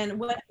 Right. And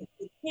whether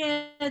with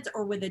kids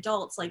or with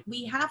adults, like,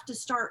 we have to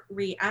start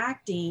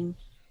reacting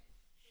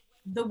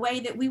the way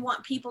that we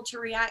want people to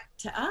react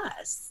to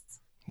us.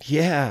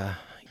 Yeah.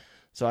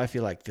 So I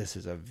feel like this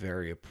is a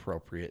very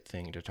appropriate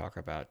thing to talk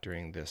about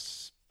during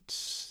this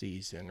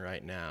season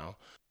right now.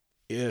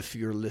 If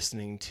you're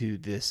listening to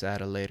this at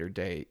a later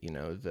date,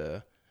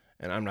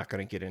 and I'm not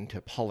going to get into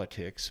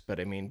politics, but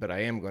I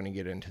am going to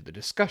get into the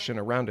discussion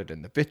around it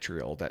and the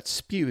vitriol that's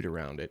spewed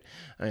around it.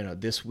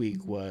 This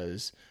week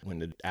was when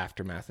the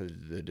aftermath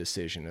of the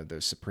decision of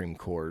the Supreme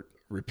Court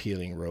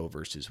repealing Roe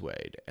versus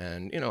Wade.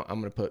 And,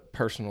 I'm going to put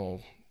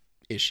personal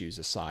issues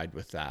aside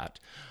with that.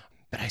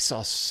 But I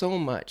saw so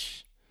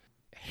much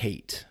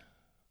hate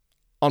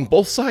on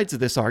both sides of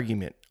this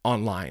argument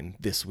online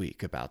this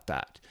week about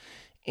that.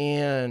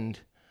 And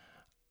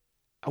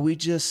we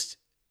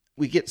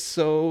get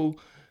so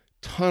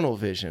tunnel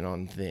vision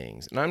on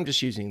things. And I'm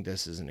just using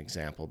this as an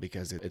example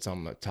because it's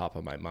on the top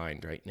of my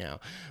mind right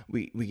now.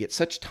 We get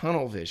such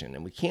tunnel vision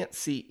and we can't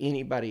see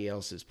anybody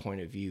else's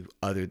point of view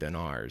other than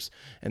ours.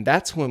 And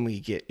that's when we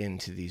get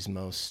into these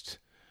most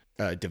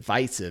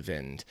divisive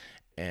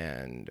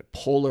and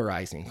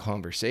polarizing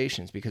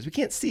conversations, because we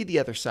can't see the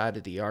other side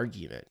of the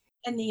argument.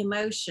 And the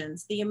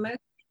emotions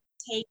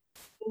take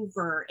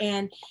over.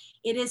 And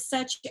it is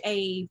such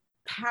a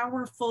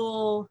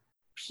powerful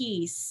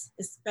piece,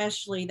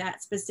 especially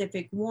that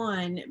specific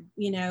one,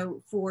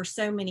 for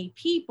so many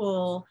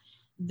people,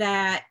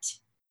 that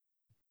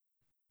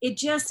it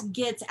just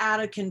gets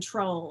out of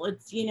control.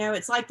 It's,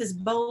 it's like this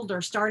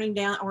boulder starting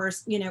down, or,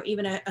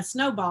 even a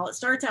snowball. It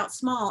starts out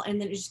small and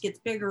then it just gets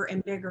bigger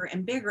and bigger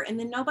and bigger. And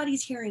then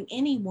nobody's hearing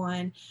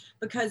anyone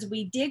because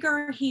we dig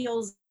our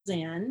heels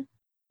in.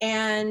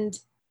 And,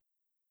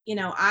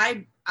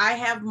 I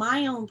have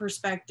my own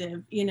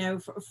perspective,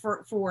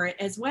 for it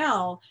as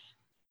well.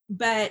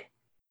 But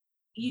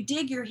you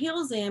dig your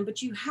heels in,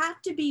 but you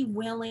have to be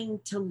willing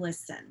to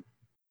listen.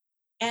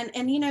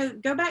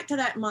 And go back to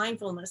that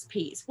mindfulness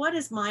piece. What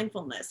is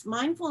mindfulness?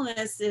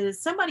 Mindfulness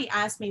is, somebody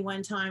asked me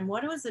one time,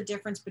 what was the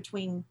difference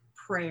between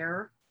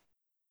prayer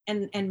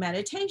and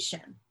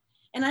meditation?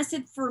 And I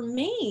said, for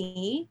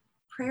me,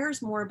 prayer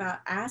is more about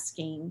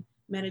asking.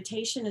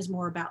 Meditation is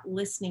more about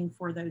listening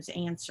for those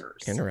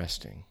answers.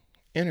 Interesting.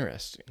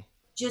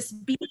 Just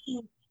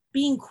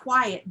being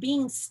quiet,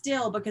 being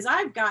still, because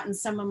I've gotten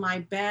some of my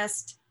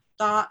best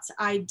thoughts,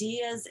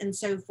 ideas, and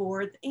so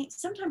forth.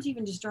 Sometimes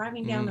even just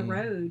driving down the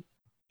road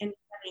and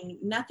having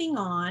nothing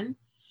on.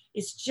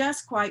 It's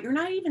just quiet. You're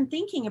not even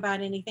thinking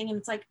about anything. And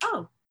it's like,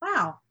 oh,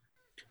 wow,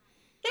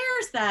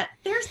 there's that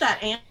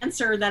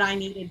answer that I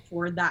needed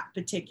for that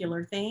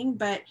particular thing.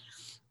 But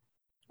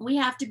we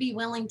have to be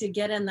willing to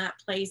get in that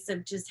place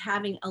of just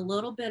having a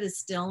little bit of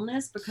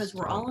stillness, because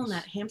we're all on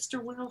that hamster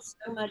wheel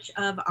so much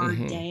of our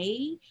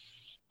day.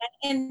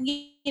 And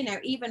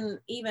even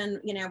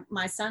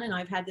my son and I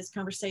have had this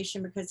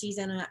conversation, because he's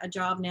in a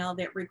job now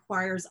that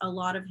requires a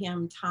lot of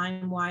him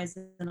time-wise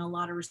and a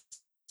lot of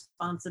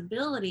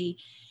responsibility,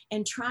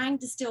 and trying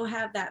to still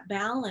have that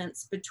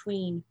balance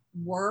between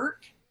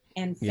work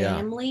and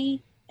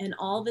family and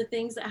all the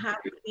things that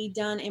have to be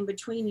done in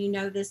between.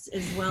 This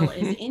as well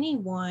as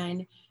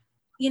anyone.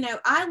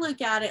 I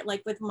look at it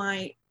like with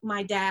my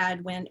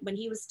dad, when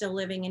he was still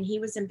living, and he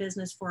was in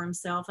business for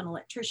himself, an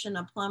electrician,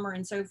 a plumber,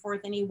 and so forth,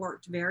 and he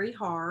worked very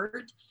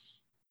hard.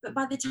 But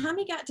by the time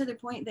he got to the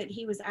point that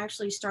he was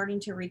actually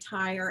starting to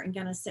retire and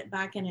going to sit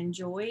back and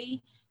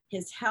enjoy,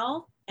 his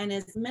health and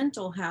his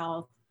mental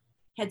health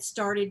had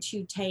started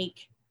to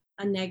take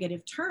a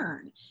negative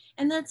turn.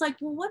 And that's like,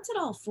 well, what's it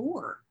all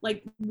for?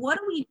 Like, what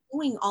are we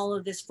doing all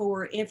of this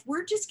for if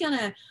we're just going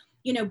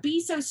to be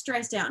so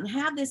stressed out and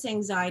have this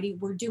anxiety?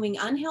 We're doing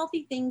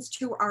unhealthy things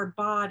to our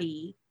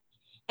body.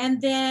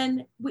 And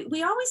then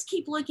we always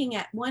keep looking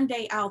at one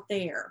day out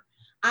there,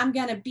 I'm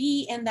going to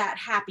be in that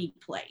happy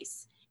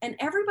place. And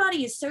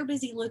everybody is so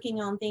busy looking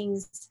on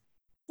things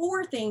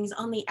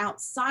on the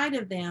outside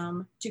of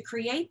them to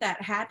create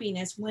that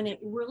happiness, when it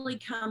really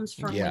comes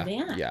from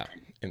within.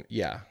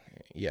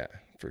 Yeah,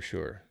 for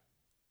sure.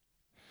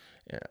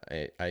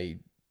 Yeah, I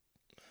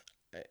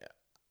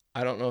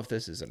don't know if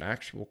this is an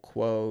actual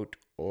quote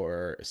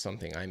or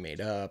something I made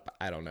up.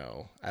 I don't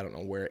know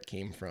where it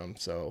came from.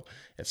 So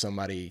if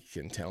somebody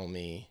can tell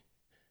me,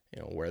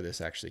 where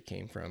this actually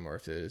came from, or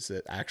if it is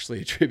actually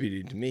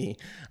attributed to me,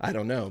 I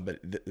don't know. But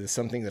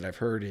something that I've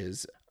heard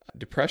is,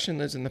 depression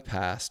lives in the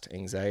past,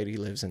 anxiety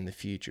lives in the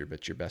future,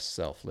 but your best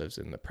self lives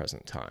in the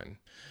present time.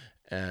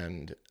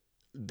 And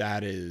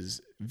that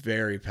is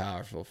very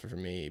powerful for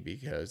me,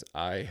 because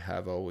I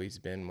have always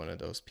been one of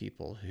those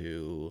people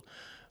who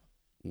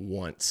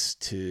wants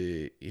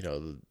to,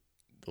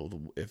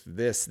 if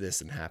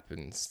this and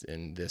happens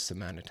in this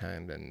amount of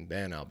time,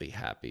 then I'll be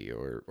happy,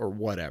 or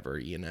whatever,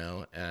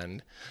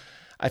 and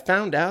I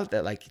found out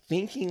that, like,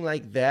 thinking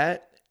like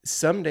that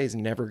someday's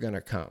never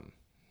gonna come,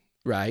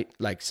 right?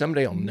 Like,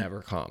 someday will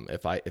never come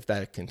if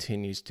that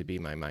continues to be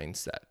my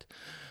mindset.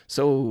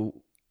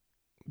 So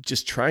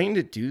just trying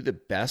to do the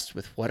best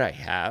with what I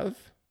have,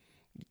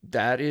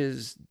 that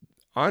is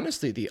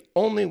honestly the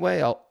only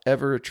way I'll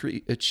ever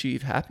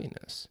achieve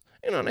happiness.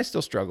 And I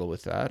still struggle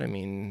with that. I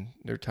mean,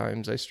 there are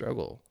times I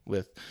struggle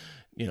with,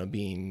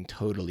 being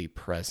totally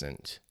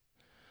present.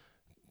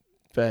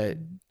 But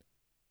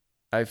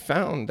I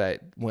found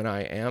that when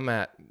I am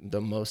at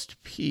the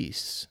most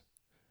peace,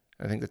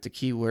 I think that the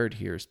key word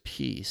here is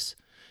peace.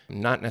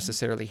 Not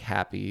necessarily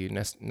happy,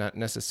 not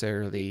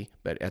necessarily,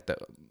 but at the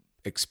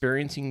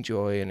experiencing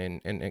joy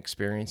and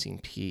experiencing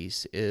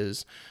peace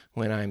is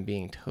when I'm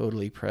being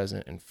totally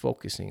present and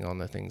focusing on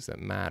the things that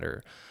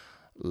matter,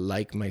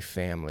 like my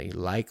family,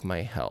 like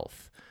my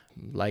health,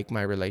 like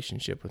my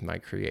relationship with my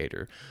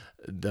Creator.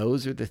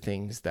 Those are the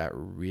things that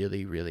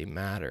really, really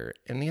matter.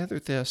 And the other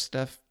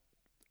stuff,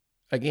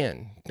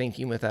 again,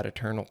 thinking with that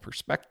eternal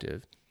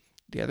perspective,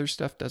 the other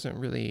stuff doesn't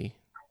really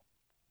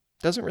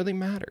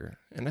matter.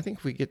 And I think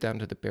if we get down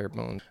to the bare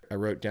bones, I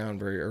wrote down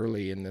very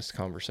early in this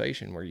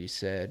conversation where you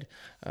said,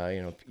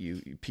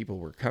 people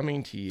were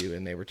coming to you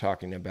and they were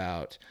talking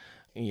about,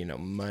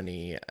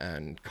 money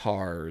and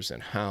cars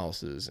and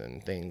houses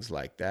and things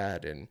like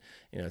that. And,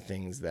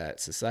 things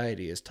that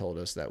society has told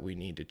us that we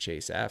need to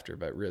chase after,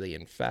 but really,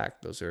 in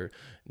fact, those are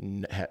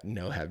have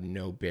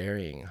no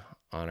bearing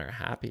on our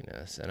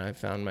happiness. And I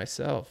found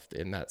myself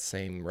in that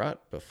same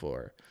rut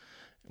before,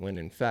 when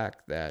in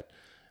fact that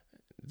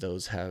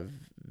those have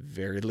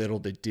very little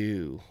to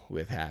do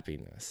with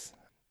happiness.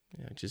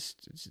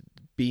 Just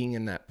being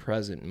in that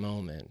present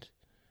moment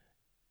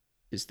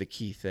is the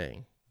key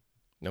thing,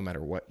 no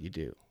matter what you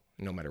do,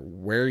 no matter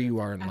where you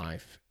are in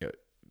life,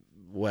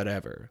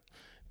 whatever.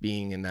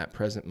 Being in that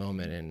present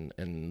moment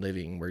and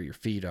living where your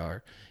feet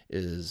are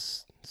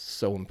is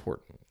so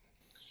important.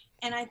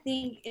 And I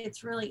think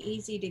it's really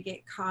easy to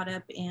get caught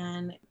up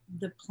in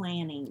the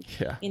planning.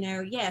 Yeah.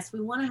 Yes, we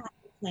want to have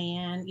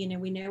plan.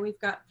 We know we've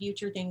got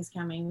future things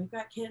coming. We've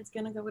got kids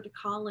going to go to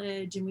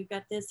college, and we've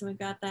got this and we've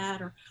got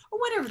that, or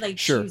whatever they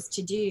Sure. choose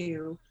to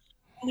do.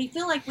 And we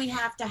feel like we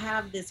have to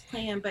have this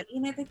plan. But,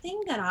 the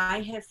thing that I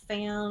have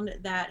found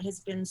that has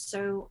been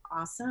so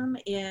awesome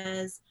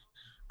is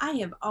I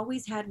have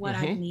always had what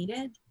I've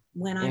needed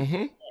when I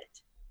needed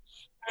it.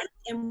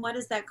 And what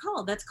is that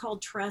called? That's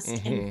called trust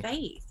and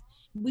faith.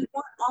 We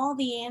want all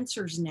the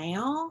answers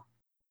now.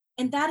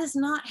 And that is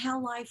not how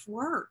life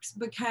works,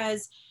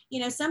 because,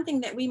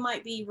 something that we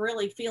might be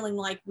really feeling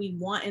like we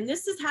want, and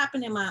this has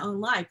happened in my own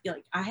life.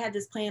 Like, I had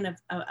this plan of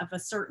a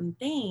certain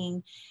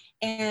thing,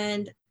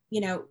 and,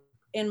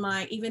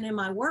 even in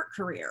my work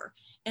career,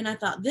 and I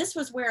thought this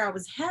was where I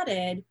was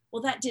headed.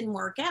 Well, that didn't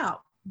work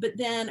out. But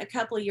then a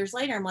couple of years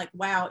later, I'm like,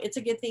 wow, it's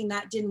a good thing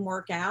that didn't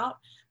work out,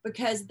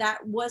 because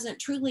that wasn't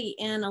truly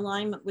in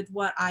alignment with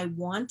what I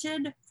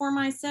wanted for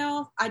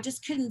myself. I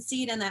just couldn't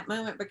see it in that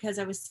moment because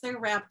I was so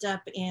wrapped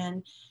up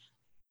in,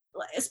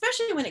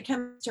 especially when it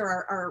comes to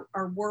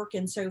our work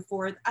and so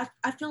forth.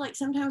 I feel like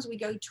sometimes we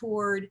go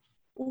toward,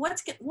 what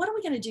are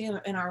we going to do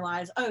in our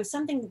lives? Oh,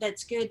 something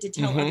that's good to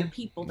tell other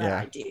people that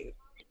I do,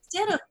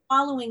 instead of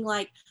following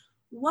like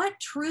what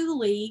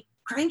truly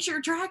cranks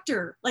your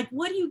tractor. Like,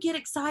 what do you get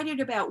excited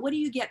about? What do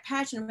you get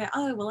passionate about?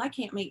 Oh, well, I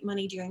can't make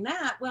money doing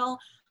that. Well,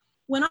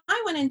 when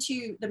I went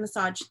into the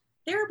massage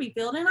therapy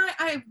field, and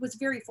I was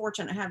very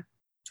fortunate, I have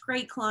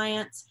great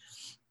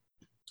clients.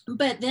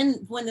 But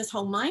then when this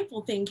whole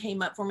mindful thing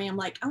came up for me, I'm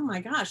like, oh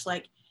my gosh,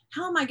 like,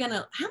 how am I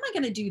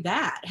gonna do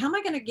that? How am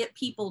I gonna get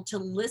people to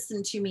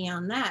listen to me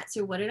on that?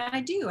 So what did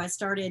I do? I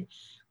started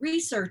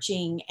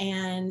researching,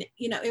 and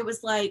it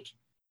was like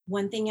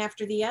one thing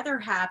after the other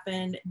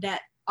happened,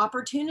 that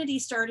opportunity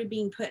started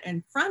being put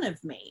in front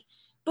of me.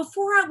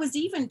 Before I was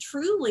even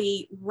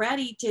truly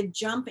ready to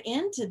jump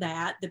into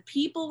that, the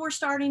people were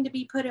starting to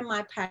be put in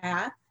my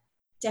path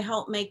to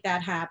help make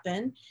that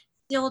happen.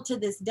 Still to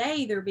this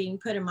day, they're being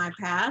put in my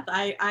path.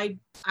 I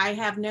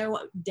have no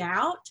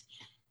doubt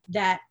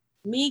that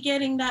me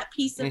getting that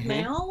piece of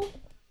mail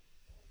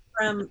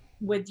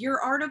with your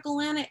article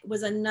in it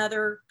was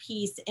another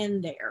piece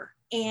in there.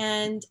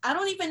 And I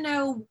don't even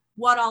know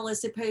what all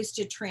is supposed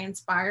to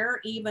transpire,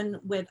 even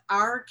with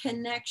our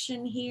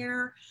connection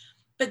here.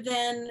 But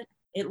then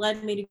it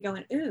led me to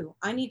going, ooh,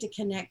 I need to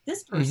connect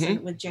this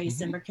person with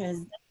Jason, because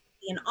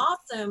that's being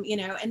awesome,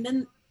 and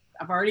then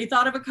I've already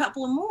thought of a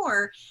couple of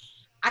more.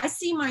 I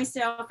see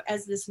myself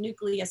as this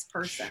nucleus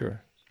person.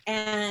 Sure.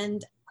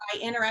 And I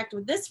interact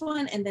with this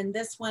one and then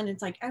this one.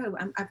 It's like, oh,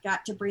 I've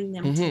got to bring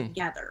them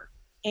together.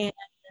 And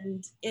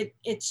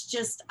it's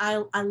just,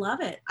 I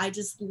love it. I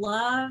just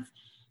love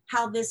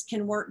how this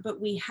can work, but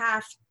we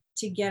have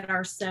to get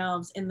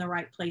ourselves in the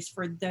right place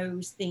for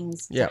those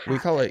things to happen. We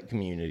call it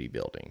community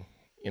building.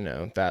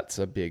 That's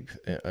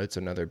it's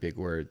another big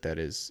word that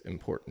is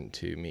important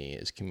to me,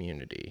 is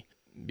community.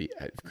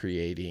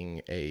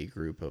 Creating a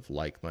group of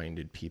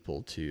like-minded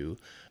people to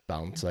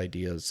bounce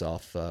ideas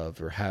off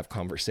of, or have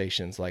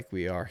conversations like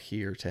we are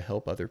here, to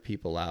help other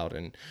people out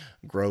and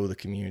grow the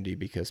community,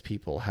 because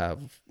people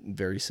have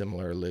very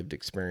similar lived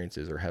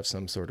experiences, or have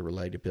some sort of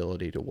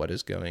relatability to what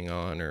is going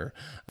on, or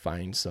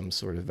find some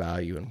sort of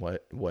value in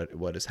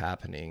what is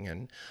happening.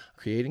 And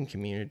creating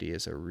community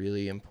is a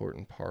really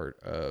important part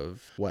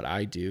of what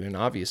I do, and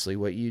obviously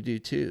what you do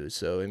too.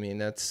 So, I mean,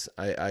 that's,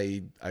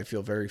 I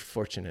feel very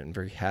fortunate and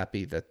very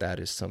happy that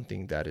is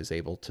something that is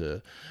able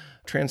to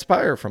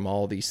transpire from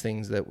all these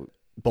things that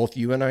both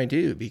you and I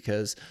do,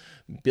 because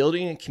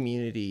building a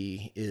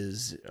community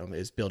is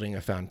building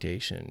a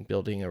foundation,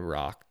 building a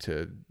rock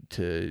to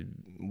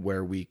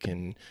where we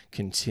can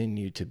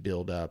continue to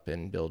build up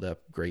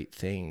great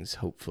things,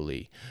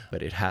 hopefully.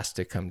 But it has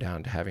to come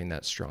down to having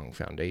that strong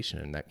foundation,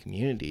 and that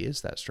community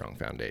is that strong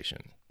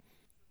foundation.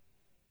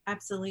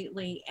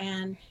 Absolutely.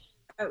 And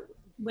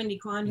Wendy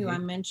Kwan, who I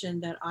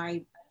mentioned that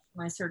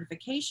my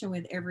certification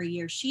with every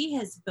year, she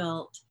has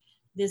built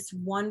this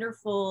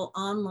wonderful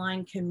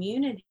online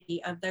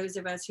community of those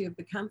of us who have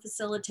become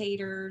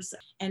facilitators,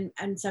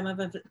 and some of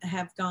us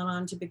have gone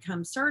on to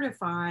become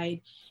certified,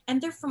 and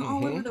they're from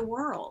all over the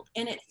world.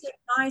 And it's so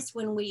nice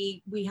when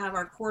we have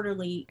our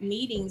quarterly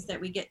meetings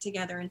that we get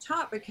together and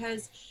talk,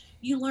 because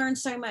you learn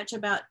so much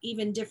about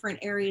even different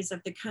areas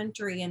of the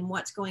country and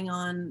what's going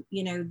on,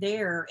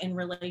 there in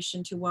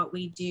relation to what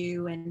we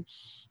do. And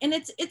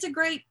it's a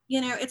great,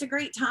 it's a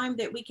great time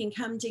that we can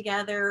come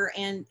together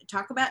and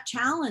talk about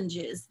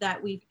challenges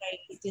that we've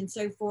faced and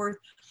so forth.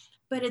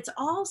 But it's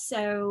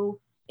also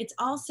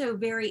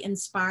very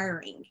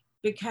inspiring,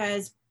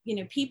 because,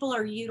 people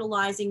are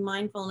utilizing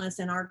mindfulness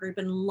in our group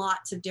in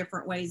lots of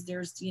different ways.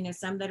 There's,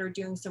 some that are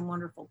doing some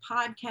wonderful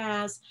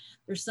podcasts.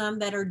 There's some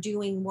that are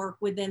doing work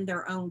within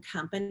their own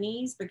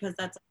companies, because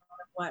that's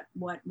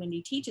what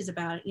Wendy teaches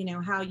about,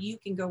 how you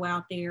can go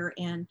out there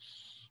and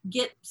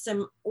get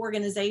some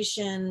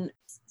organization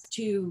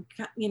to,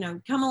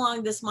 come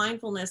along this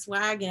mindfulness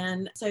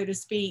wagon, so to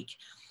speak,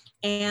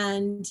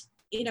 and,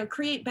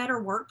 create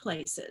better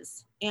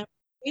workplaces. And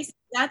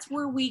that's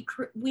where we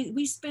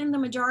spend the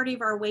majority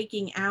of our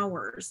waking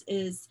hours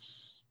is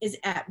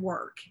at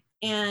work.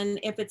 And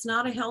if it's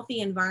not a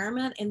healthy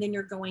environment, and then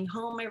you're going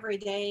home every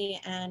day,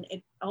 and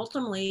it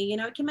ultimately,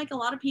 it can make a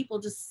lot of people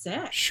just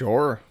sick.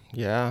 Sure.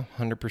 Yeah,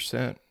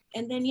 100%.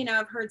 And then,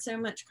 I've heard so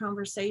much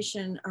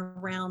conversation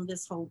around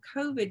this whole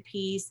COVID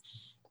piece.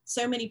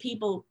 So many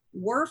people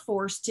were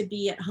forced to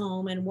be at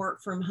home and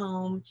work from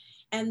home.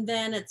 And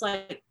then it's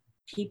like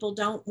people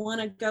don't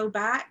want to go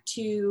back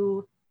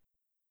to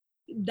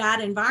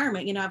that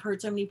environment. I've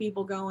heard so many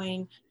people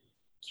going,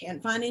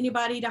 can't find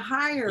anybody to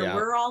hire. Yeah.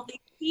 We're all these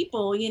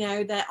people,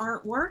 that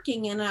aren't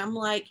working. And I'm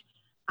like,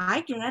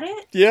 I get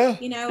it. Yeah.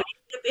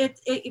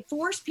 It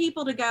forced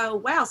people to go,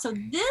 wow, so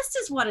this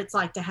is what it's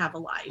like to have a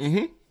life.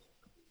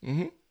 Mm-hmm.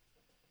 Mm-hmm.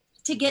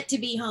 To get to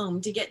be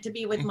home, to get to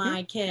be with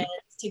my kids,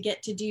 to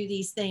get to do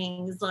these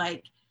things,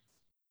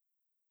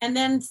 and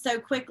then so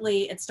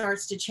quickly it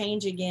starts to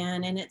change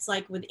again. And it's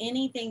like with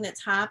anything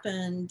that's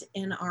happened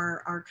in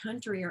our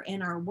country or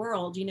in our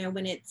world,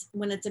 when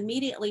it's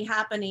immediately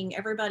happening,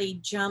 everybody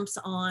jumps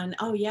on,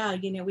 oh yeah,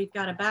 we've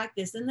got to back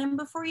this. And then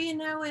before you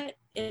know it,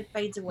 it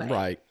fades away.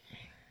 Right.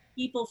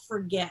 People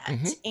forget.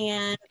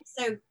 And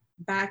so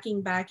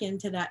backing back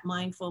into that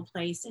mindful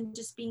place and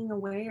just being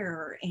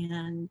aware.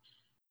 And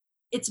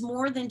it's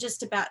more than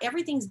just about,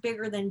 everything's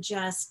bigger than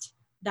just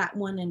that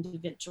one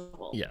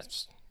individual.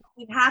 Yes.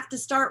 We have to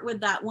start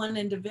with that one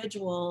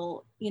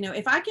individual.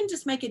 If I can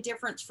just make a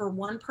difference for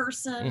one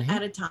person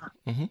at a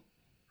time,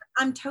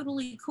 I'm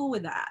totally cool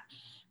with that.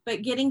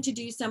 But getting to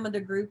do some of the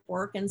group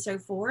work and so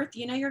forth,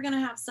 you're going to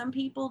have some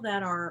people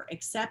that are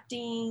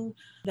accepting,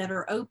 that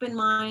are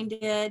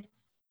open-minded.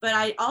 But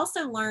I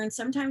also learned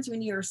sometimes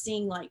when you're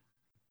seeing like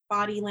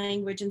body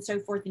language and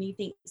so forth, and you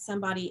think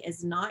somebody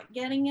is not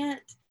getting it,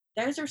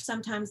 those are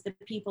sometimes the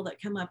people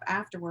that come up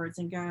afterwards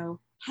and go,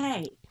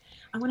 hey,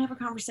 I want to have a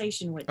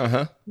conversation with you.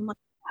 I'm like,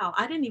 wow,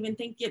 I didn't even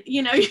think it,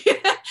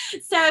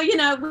 So,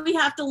 we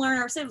have to learn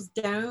ourselves.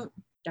 Don't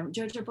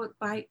judge a book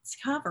by its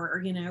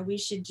cover. We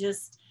should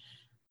just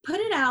put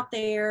it out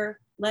there,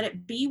 let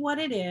it be what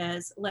it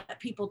is, let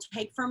people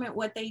take from it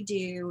what they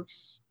do,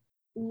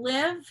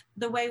 live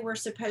the way we're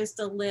supposed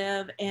to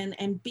live,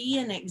 and be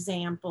an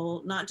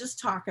example, not just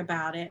talk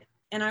about it.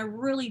 And I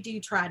really do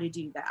try to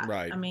do that.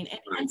 Right. I mean,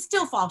 and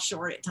still fall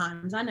short at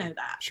times. I know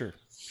that. Sure.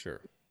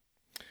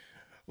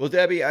 Well,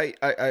 Debbie, I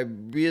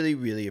really,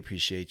 really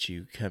appreciate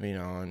you coming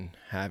on,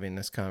 having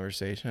this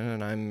conversation,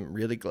 and I'm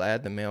really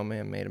glad the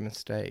mailman made a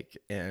mistake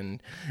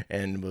and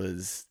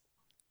was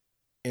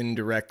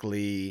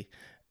indirectly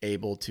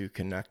able to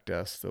connect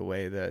us the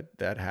way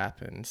that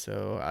happened.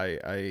 So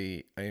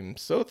I am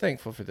so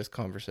thankful for this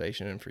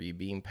conversation and for you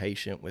being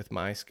patient with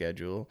my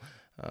schedule.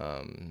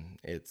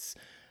 It's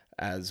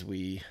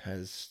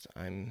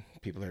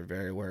people are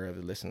very aware of,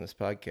 listening to this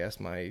podcast,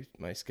 my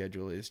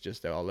schedule is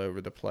just all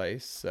over the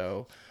place.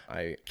 So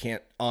I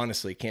can't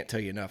tell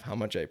you enough how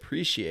much I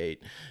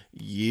appreciate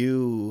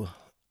you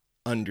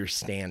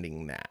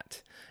understanding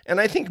that. And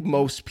I think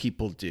most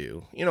people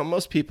do.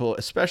 Most people,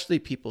 especially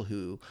people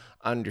who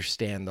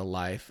understand the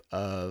life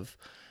of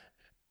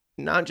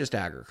not just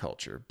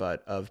agriculture,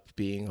 but of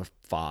being a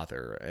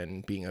father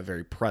and being a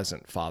very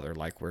present father,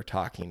 like we're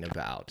talking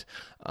about,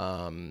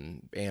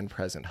 and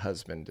present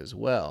husband as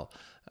well.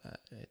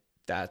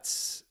 I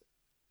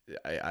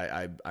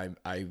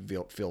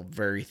feel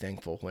very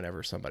thankful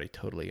whenever somebody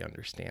totally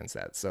understands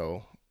that.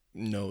 So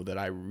know that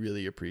I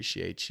really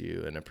appreciate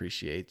you and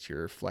appreciate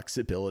your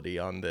flexibility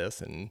on this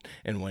and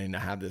wanting to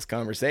have this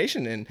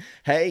conversation. And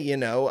hey,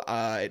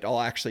 it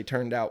all actually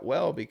turned out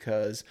well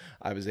because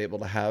I was able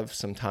to have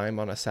some time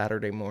on a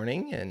Saturday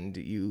morning and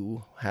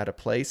you had a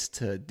place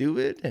to do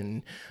it,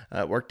 and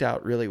it worked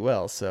out really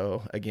well.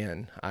 So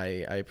again, I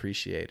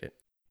appreciate it.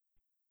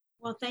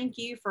 Well, thank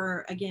you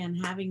for, again,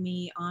 having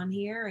me on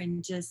here,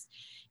 and just,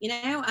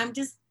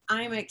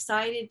 I'm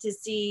excited to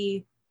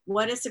see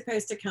what is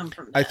supposed to come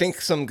from this. I think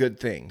some good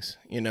things,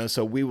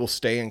 so we will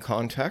stay in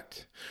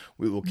contact.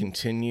 We will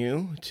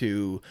continue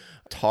to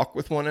talk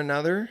with one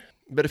another.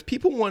 But if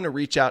people want to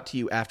reach out to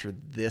you after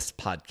this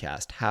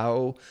podcast,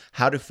 how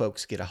do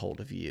folks get a hold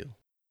of you?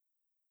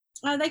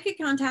 They could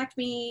contact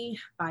me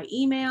by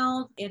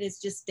email. It is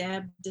just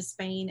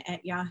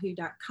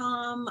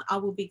debdespain@yahoo.com. I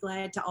will be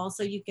glad to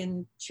also, you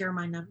can share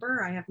my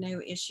number. I have no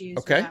issues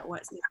with that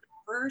whatsoever.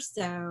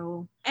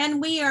 So, and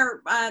we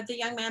are, the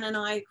young man and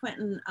I,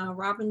 Quentin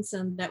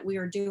Robinson, that we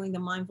are doing the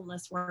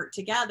mindfulness work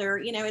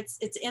together.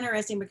 It's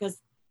interesting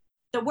because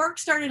the work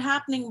started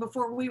happening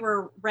before we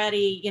were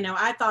ready.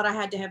 I thought I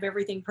had to have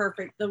everything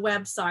perfect, the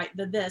website,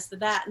 the this, the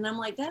that. And I'm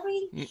like,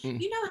 Debbie,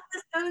 you know how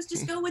this goes,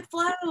 just go with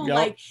flow. Yep.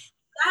 Like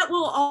that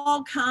will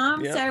all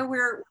come. Yep. So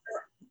we're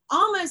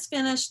almost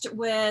finished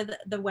with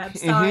the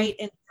website,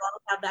 and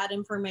I'll have that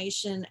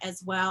information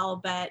as well.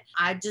 But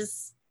I'm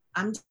just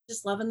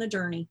loving the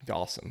journey.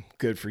 Awesome.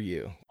 Good for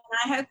you. And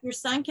I hope your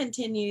son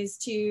continues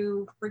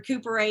to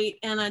recuperate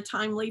in a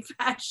timely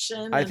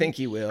fashion. I think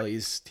he will.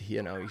 He's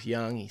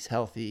young, he's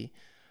healthy.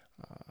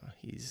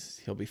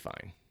 He'll be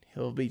fine.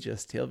 He'll be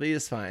just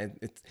fine.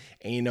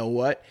 And you know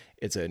what?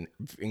 It's an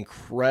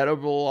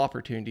incredible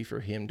opportunity for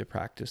him to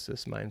practice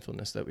this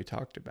mindfulness that we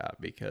talked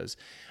about, because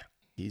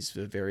He's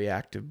a very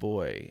active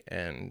boy,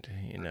 and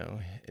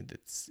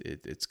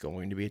it's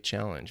going to be a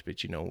challenge, but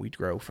we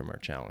grow from our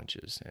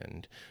challenges,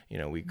 and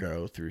we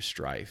grow through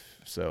strife.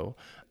 So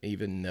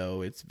even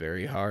though it's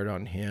very hard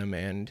on him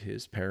and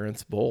his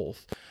parents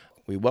both,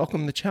 we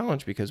welcome the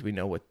challenge because we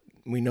know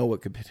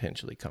what could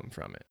potentially come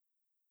from it.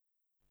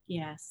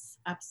 Yes,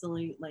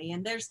 absolutely.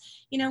 And there's,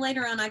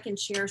 later on I can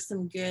share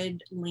some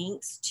good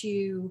links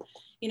to,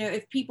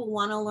 if people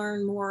want to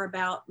learn more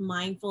about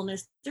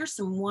mindfulness, there's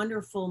some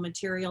wonderful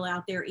material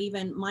out there,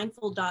 even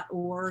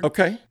mindful.org.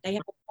 Okay. They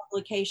have a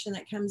publication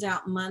that comes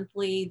out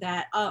monthly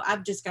that,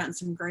 I've just gotten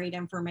some great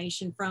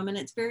information from, and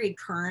it's very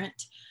current.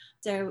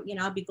 So,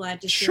 I'll be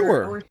glad to share.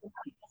 Sure. Or if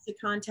somebody wants to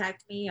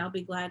contact me, I'll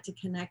be glad to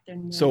connect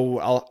them. So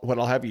what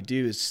I'll have you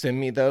do is send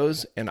me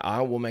those, and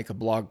I will make a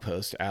blog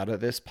post out of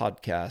this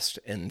podcast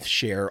and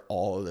share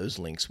all of those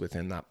links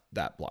within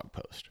that blog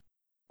post.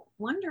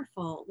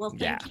 Wonderful. Well,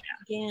 thank you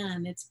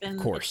again. It's been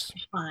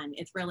fun.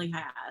 It really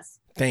has.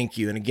 Thank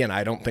you. And again,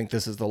 I don't think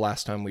this is the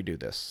last time we do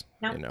this.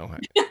 Nope.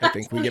 I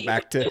think we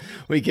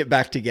get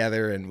back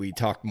together and we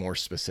talk more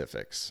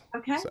specifics.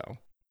 Okay. So,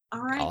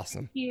 all right.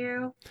 Awesome. Thank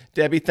you.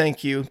 Debbie,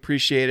 thank you.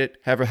 Appreciate it.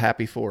 Have a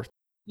happy 4th.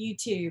 You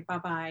too.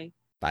 Bye-bye.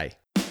 Bye.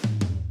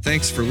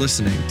 Thanks for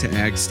listening to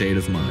Ag State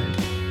of Mind.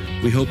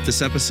 We hope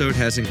this episode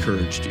has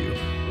encouraged you.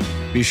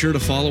 Be sure to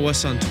follow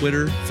us on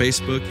Twitter,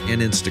 Facebook,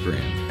 and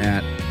Instagram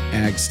at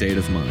Ag State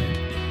of Mind.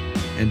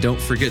 And don't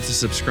forget to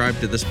subscribe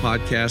to this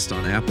podcast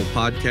on Apple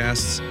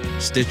Podcasts,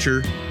 Stitcher,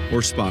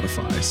 or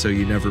Spotify so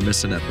you never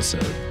miss an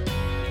episode.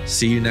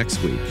 See you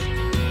next week.